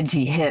like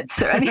edgy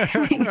hits or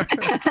anything,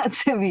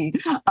 to be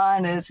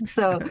honest.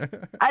 So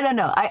I don't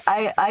know.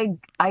 I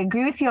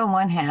agree with you on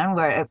one hand,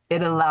 where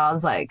it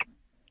allows like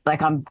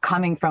I'm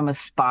coming from a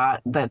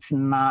spot that's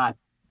not,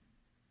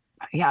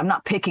 I'm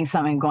not picking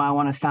something going, I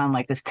want to sound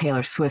like this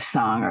Taylor Swift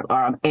song, or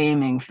I'm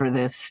aiming for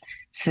this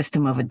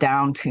System of a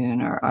Down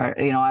tune, or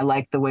you know, I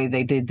like the way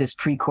they did this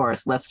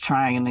pre-chorus, let's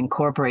try and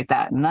incorporate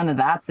that. None of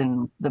that's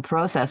in the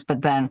process.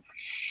 But then,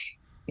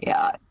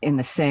 yeah, in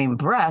the same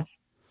breath,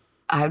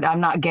 I'm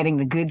not getting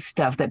the good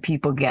stuff that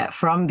people get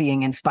from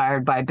being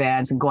inspired by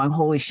bands and going,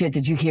 holy shit,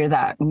 did you hear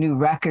that new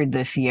record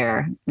this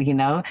year? You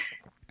know?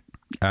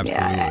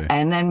 Absolutely. Yeah,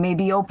 and then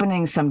maybe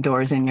opening some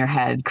doors in your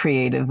head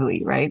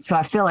creatively, right? So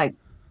I feel like,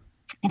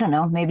 I don't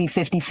know, maybe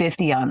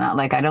 50-50 on that.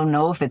 Like, I don't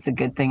know if it's a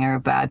good thing or a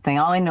bad thing.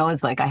 All I know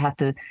is like I have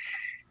to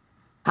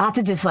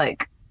just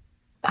like,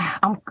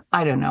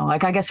 I don't know.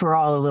 Like, I guess we're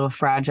all a little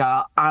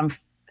fragile. I'm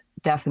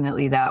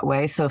definitely that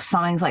way. So if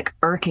something's like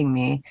irking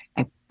me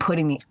and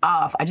putting me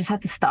off, I just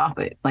have to stop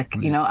it. Like,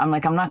 you know, I'm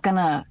like,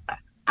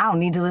 I don't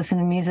need to listen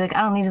to music.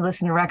 I don't need to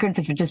listen to records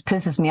if it just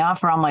pisses me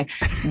off, or I'm like,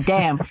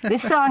 damn,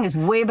 this song is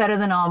way better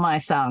than all my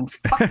songs.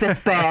 Fuck this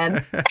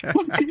band.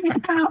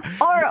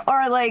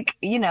 or like,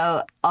 you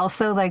know,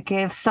 also like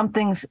if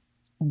something's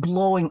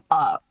blowing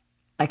up,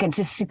 like I'm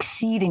just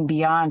succeeding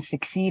beyond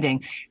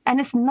succeeding, and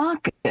it's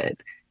not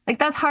good. Like,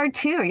 that's hard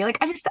too. You're like,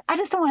 I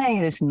just don't want any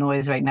of this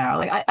noise right now.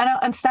 Like, I don't,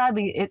 and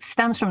sadly, it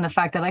stems from the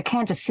fact that I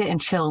can't just sit and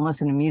chill and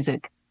listen to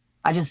music.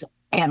 I just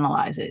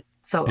analyze it.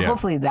 So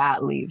hopefully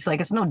that leaves.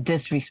 Like, it's no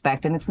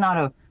disrespect, and it's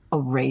not a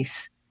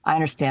race. I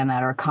understand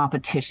that, or a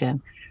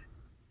competition.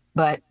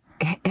 But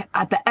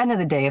at the end of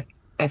the day,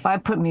 if I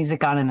put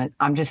music on and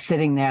I'm just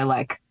sitting there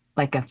like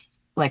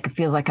it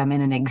feels like I'm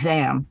in an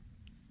exam,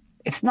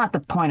 it's not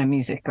the point of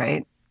music,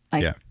 right?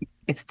 Like,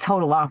 it's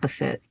total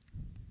opposite.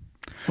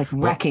 like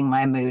wrecking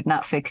my mood,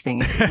 not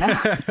fixing it. You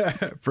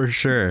know? For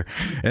sure.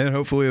 And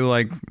hopefully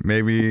like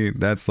maybe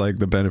that's like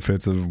the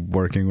benefits of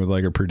working with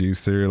like a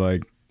producer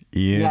like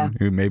Ian,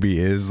 who maybe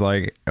is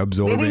like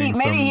absorbing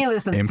some he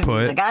listens input.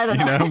 to music. I don't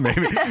know.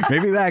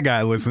 Maybe that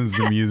guy listens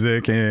to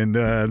music, and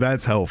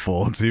that's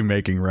helpful to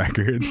making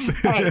records.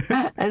 Hey,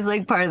 that's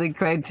like part of the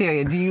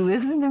criteria. Do you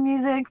listen to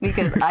music?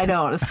 Because I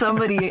don't.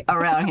 Somebody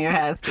around here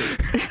has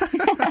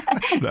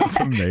to. That's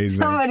amazing.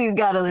 Somebody's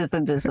got to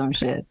listen to some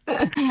shit.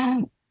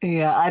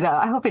 Yeah, I don't.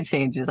 I hope it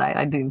changes.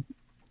 I do.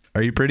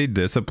 Are you pretty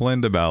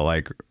disciplined about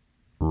like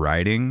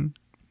writing?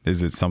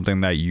 Is it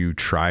something that you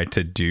try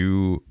to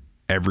do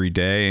every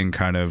day and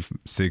kind of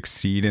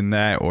succeed in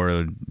that,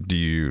 or do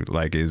you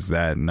like, is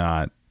that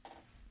not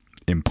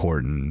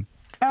important?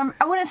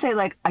 I wouldn't say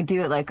like I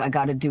do it like I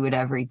got to do it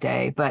every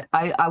day, but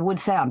I would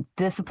say I'm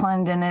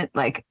disciplined in it.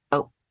 Like,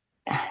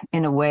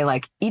 in a way,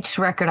 like each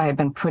record I had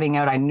been putting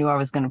out, I knew I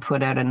was going to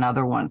put out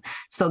another one.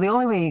 So the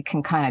only way you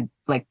can kind of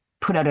like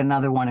put out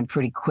another one in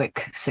pretty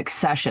quick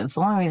succession.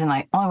 So the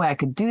only way I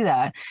could do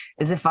that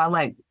is if I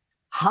like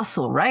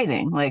hustle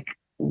writing, like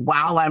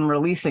while I'm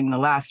releasing the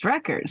last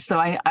record. So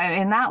I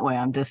in that way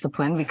I'm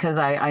disciplined, because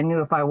I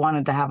knew if I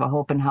wanted to have a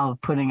hope in hell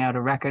of putting out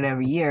a record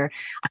every year,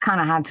 I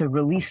kind of had to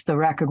release the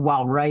record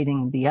while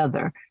writing the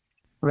other,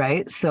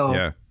 right? So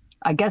yeah.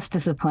 I guess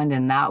disciplined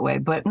in that way,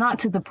 but not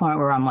to the point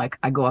where I'm like,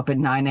 I go up at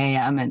 9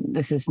 a.m. and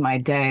this is my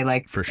day.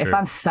 Like, for sure. If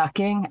I'm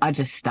sucking, I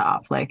just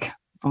stop. Like,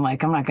 I'm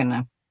not going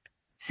to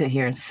sit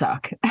here and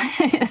suck.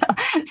 You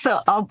know?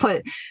 So I'll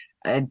put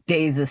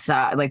days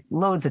aside, like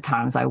loads of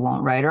times I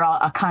won't write, or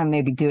I'll kind of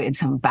maybe do it in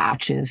some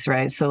batches,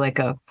 right? So like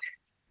a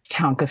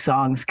chunk of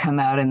songs come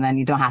out and then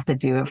you don't have to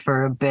do it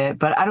for a bit,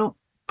 but I don't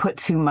put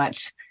too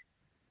much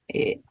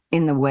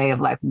in the way of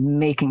like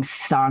making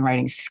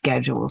songwriting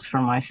schedules for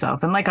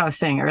myself. And like I was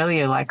saying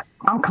earlier, like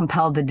I'm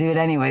compelled to do it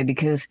anyway,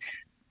 because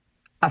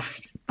I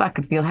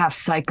fucking feel half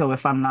psycho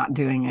if I'm not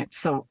doing it.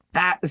 So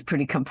that is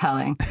pretty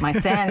compelling. My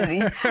sanity,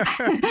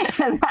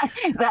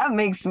 that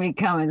makes me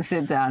come and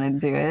sit down and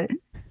do it.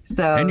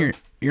 So, and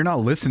you're not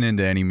listening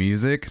to any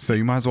music, so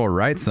you might as well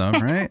write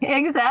some, right?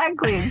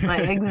 Exactly. It's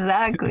like,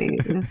 exactly.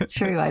 It's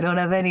true. I don't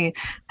have any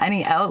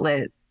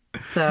outlet.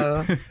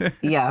 So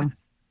yeah.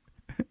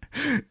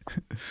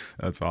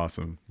 That's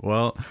awesome.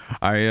 Well,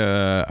 I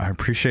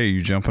appreciate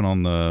you jumping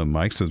on the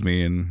mics with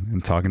me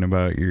and talking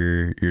about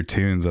your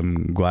tunes.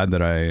 I'm glad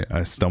that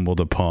I stumbled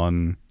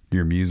upon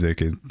your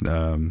music.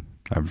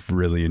 I've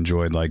really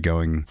enjoyed like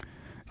going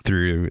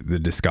through the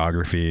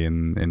discography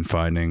and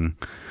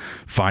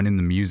finding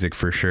the music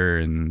for sure,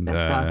 and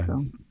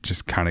awesome.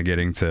 Just kind of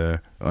getting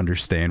to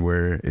understand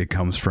where it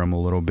comes from a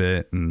little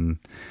bit. And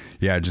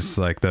yeah, just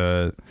like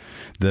the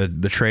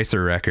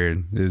Tracer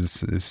record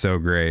is so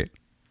great.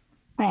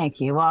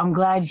 Thank you. Well, I'm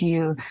glad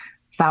you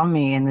found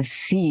me in the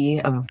sea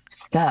of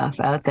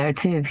stuff out there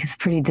too. It's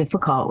pretty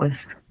difficult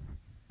with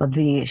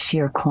the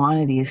sheer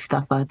quantity of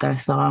stuff out there.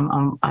 So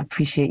I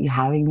appreciate you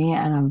having me,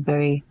 and I'm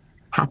very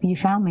happy you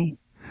found me.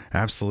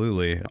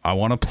 Absolutely. I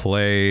want to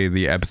play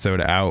the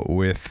episode out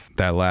with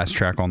that last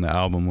track on the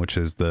album, which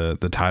is the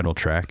title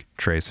track,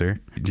 Tracer.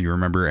 Do you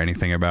remember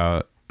anything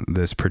about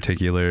this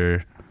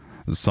particular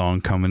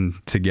song coming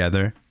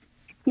together?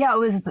 Yeah, it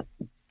was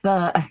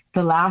the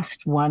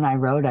last one I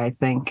wrote, I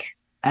think,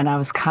 and I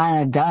was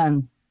kind of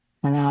done,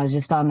 and then I was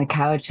just on the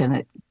couch, and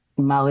the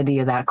melody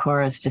of that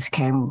chorus just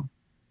came,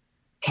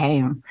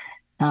 and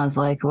I was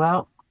like,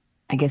 well,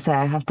 I guess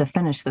I have to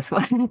finish this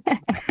one.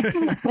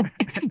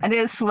 And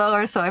it was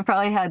slower, so I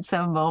probably had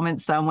some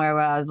moment somewhere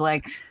where I was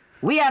like,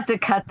 we have to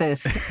cut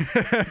this.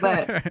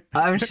 But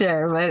I'm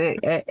sure,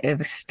 but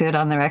it stood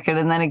on the record,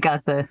 and then it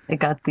got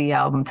the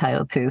album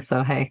title too,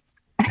 so hey.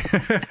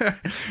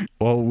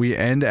 Well, we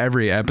end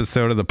every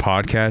episode of the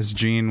podcast,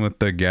 Gene, with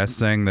the guest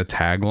saying the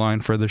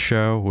tagline for the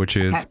show, which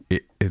is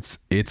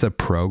it's a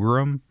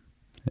program.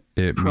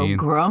 It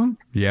program?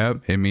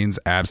 Yep. It means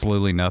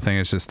absolutely nothing.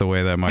 It's just the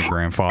way that my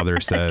grandfather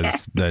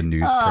says the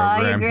news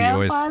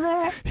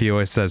program. He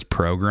always says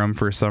program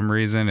for some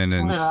reason, and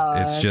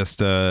it's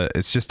just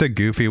a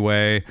goofy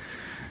way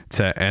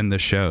to end the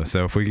show.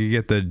 So if we could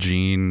get the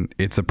Gene,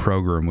 it's a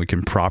program, we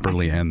can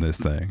properly end this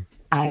thing.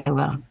 I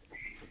will.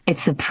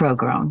 It's a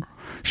program.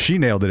 She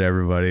nailed it,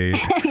 everybody.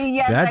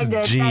 Yes, that's I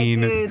did.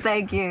 Gene.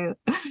 Thank you.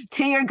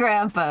 To your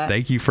grandpa.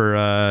 Thank you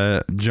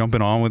for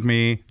jumping on with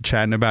me,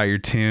 chatting about your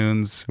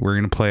tunes. We're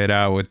gonna play it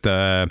out with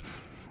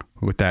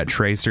that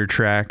Tracer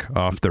track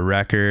off the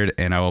record,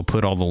 and I will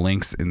put all the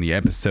links in the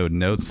episode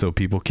notes so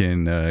people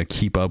can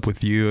keep up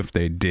with you if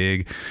they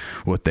dig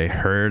what they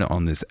heard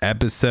on this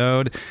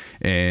episode.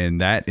 And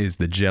that is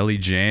the Jelly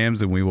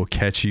Jams, and we will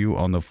catch you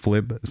on the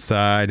flip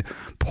side.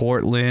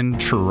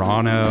 Portland,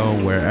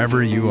 Toronto,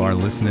 wherever you are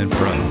listening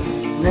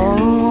from.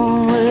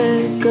 Long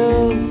way to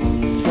go,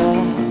 far,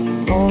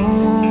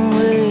 long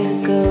way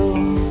to go,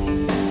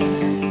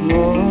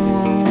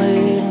 long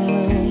way to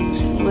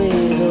lose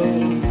weight up.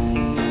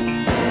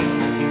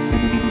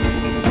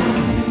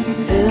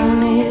 Filling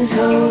these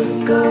holes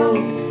with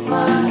gold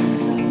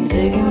mines, I'm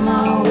digging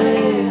my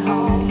way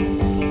home,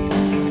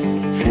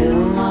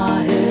 filling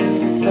my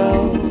head with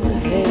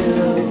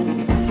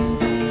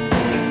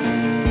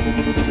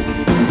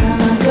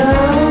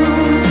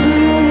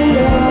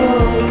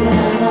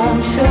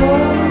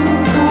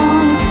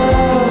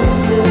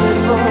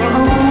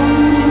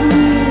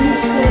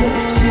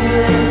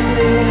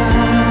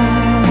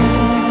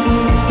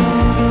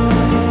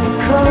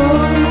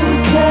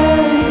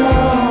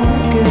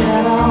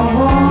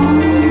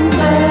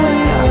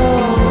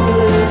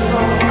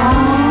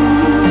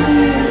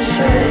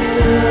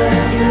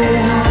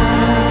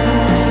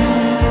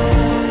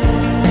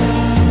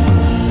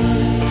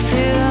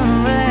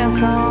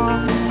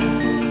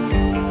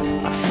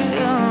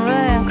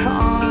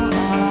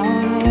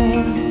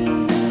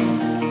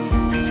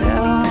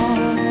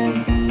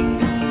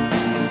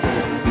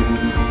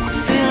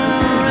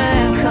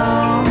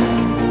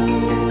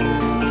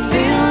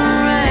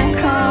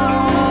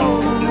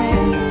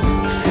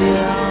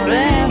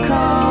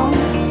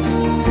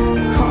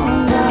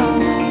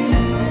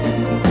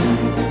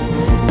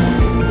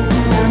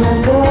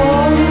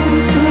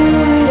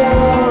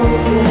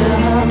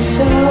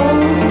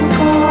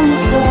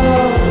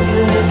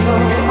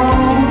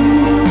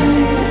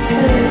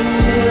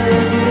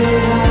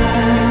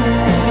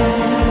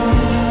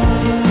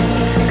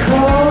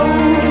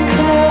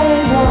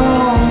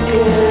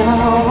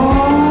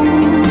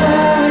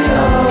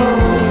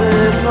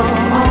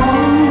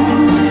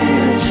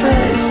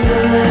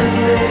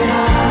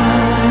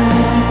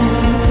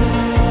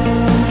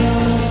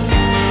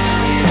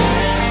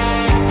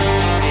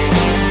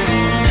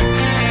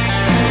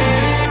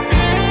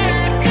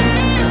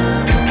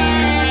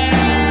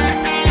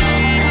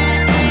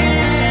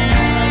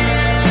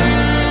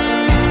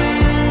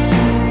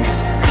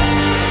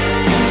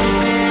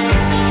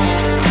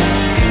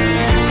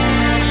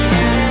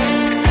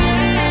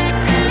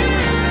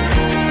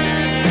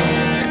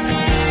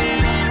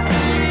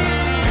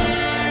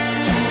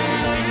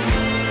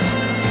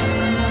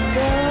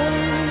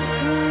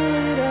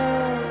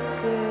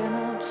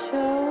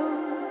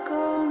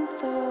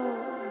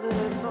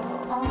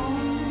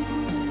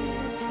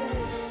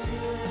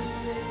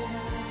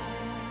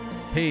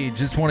Hey,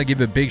 just want to give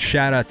a big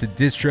shout out to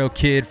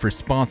DistroKid for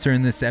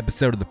sponsoring this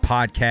episode of the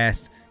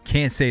podcast.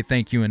 Can't say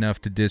thank you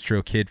enough to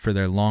DistroKid for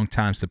their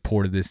longtime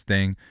support of this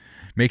thing.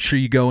 Make sure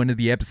you go into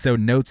the episode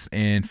notes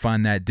and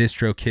find that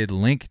DistroKid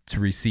link to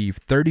receive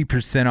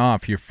 30%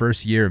 off your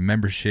first year of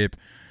membership,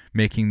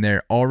 making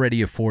their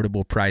already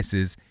affordable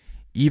prices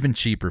even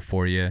cheaper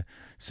for you.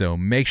 So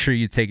make sure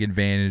you take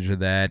advantage of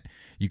that.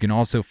 You can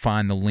also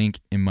find the link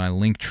in my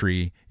link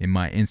tree in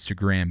my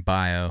Instagram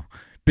bio.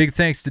 Big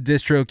thanks to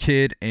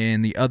DistroKid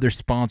and the other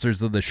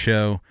sponsors of the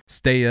show.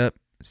 Stay up,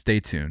 stay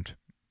tuned.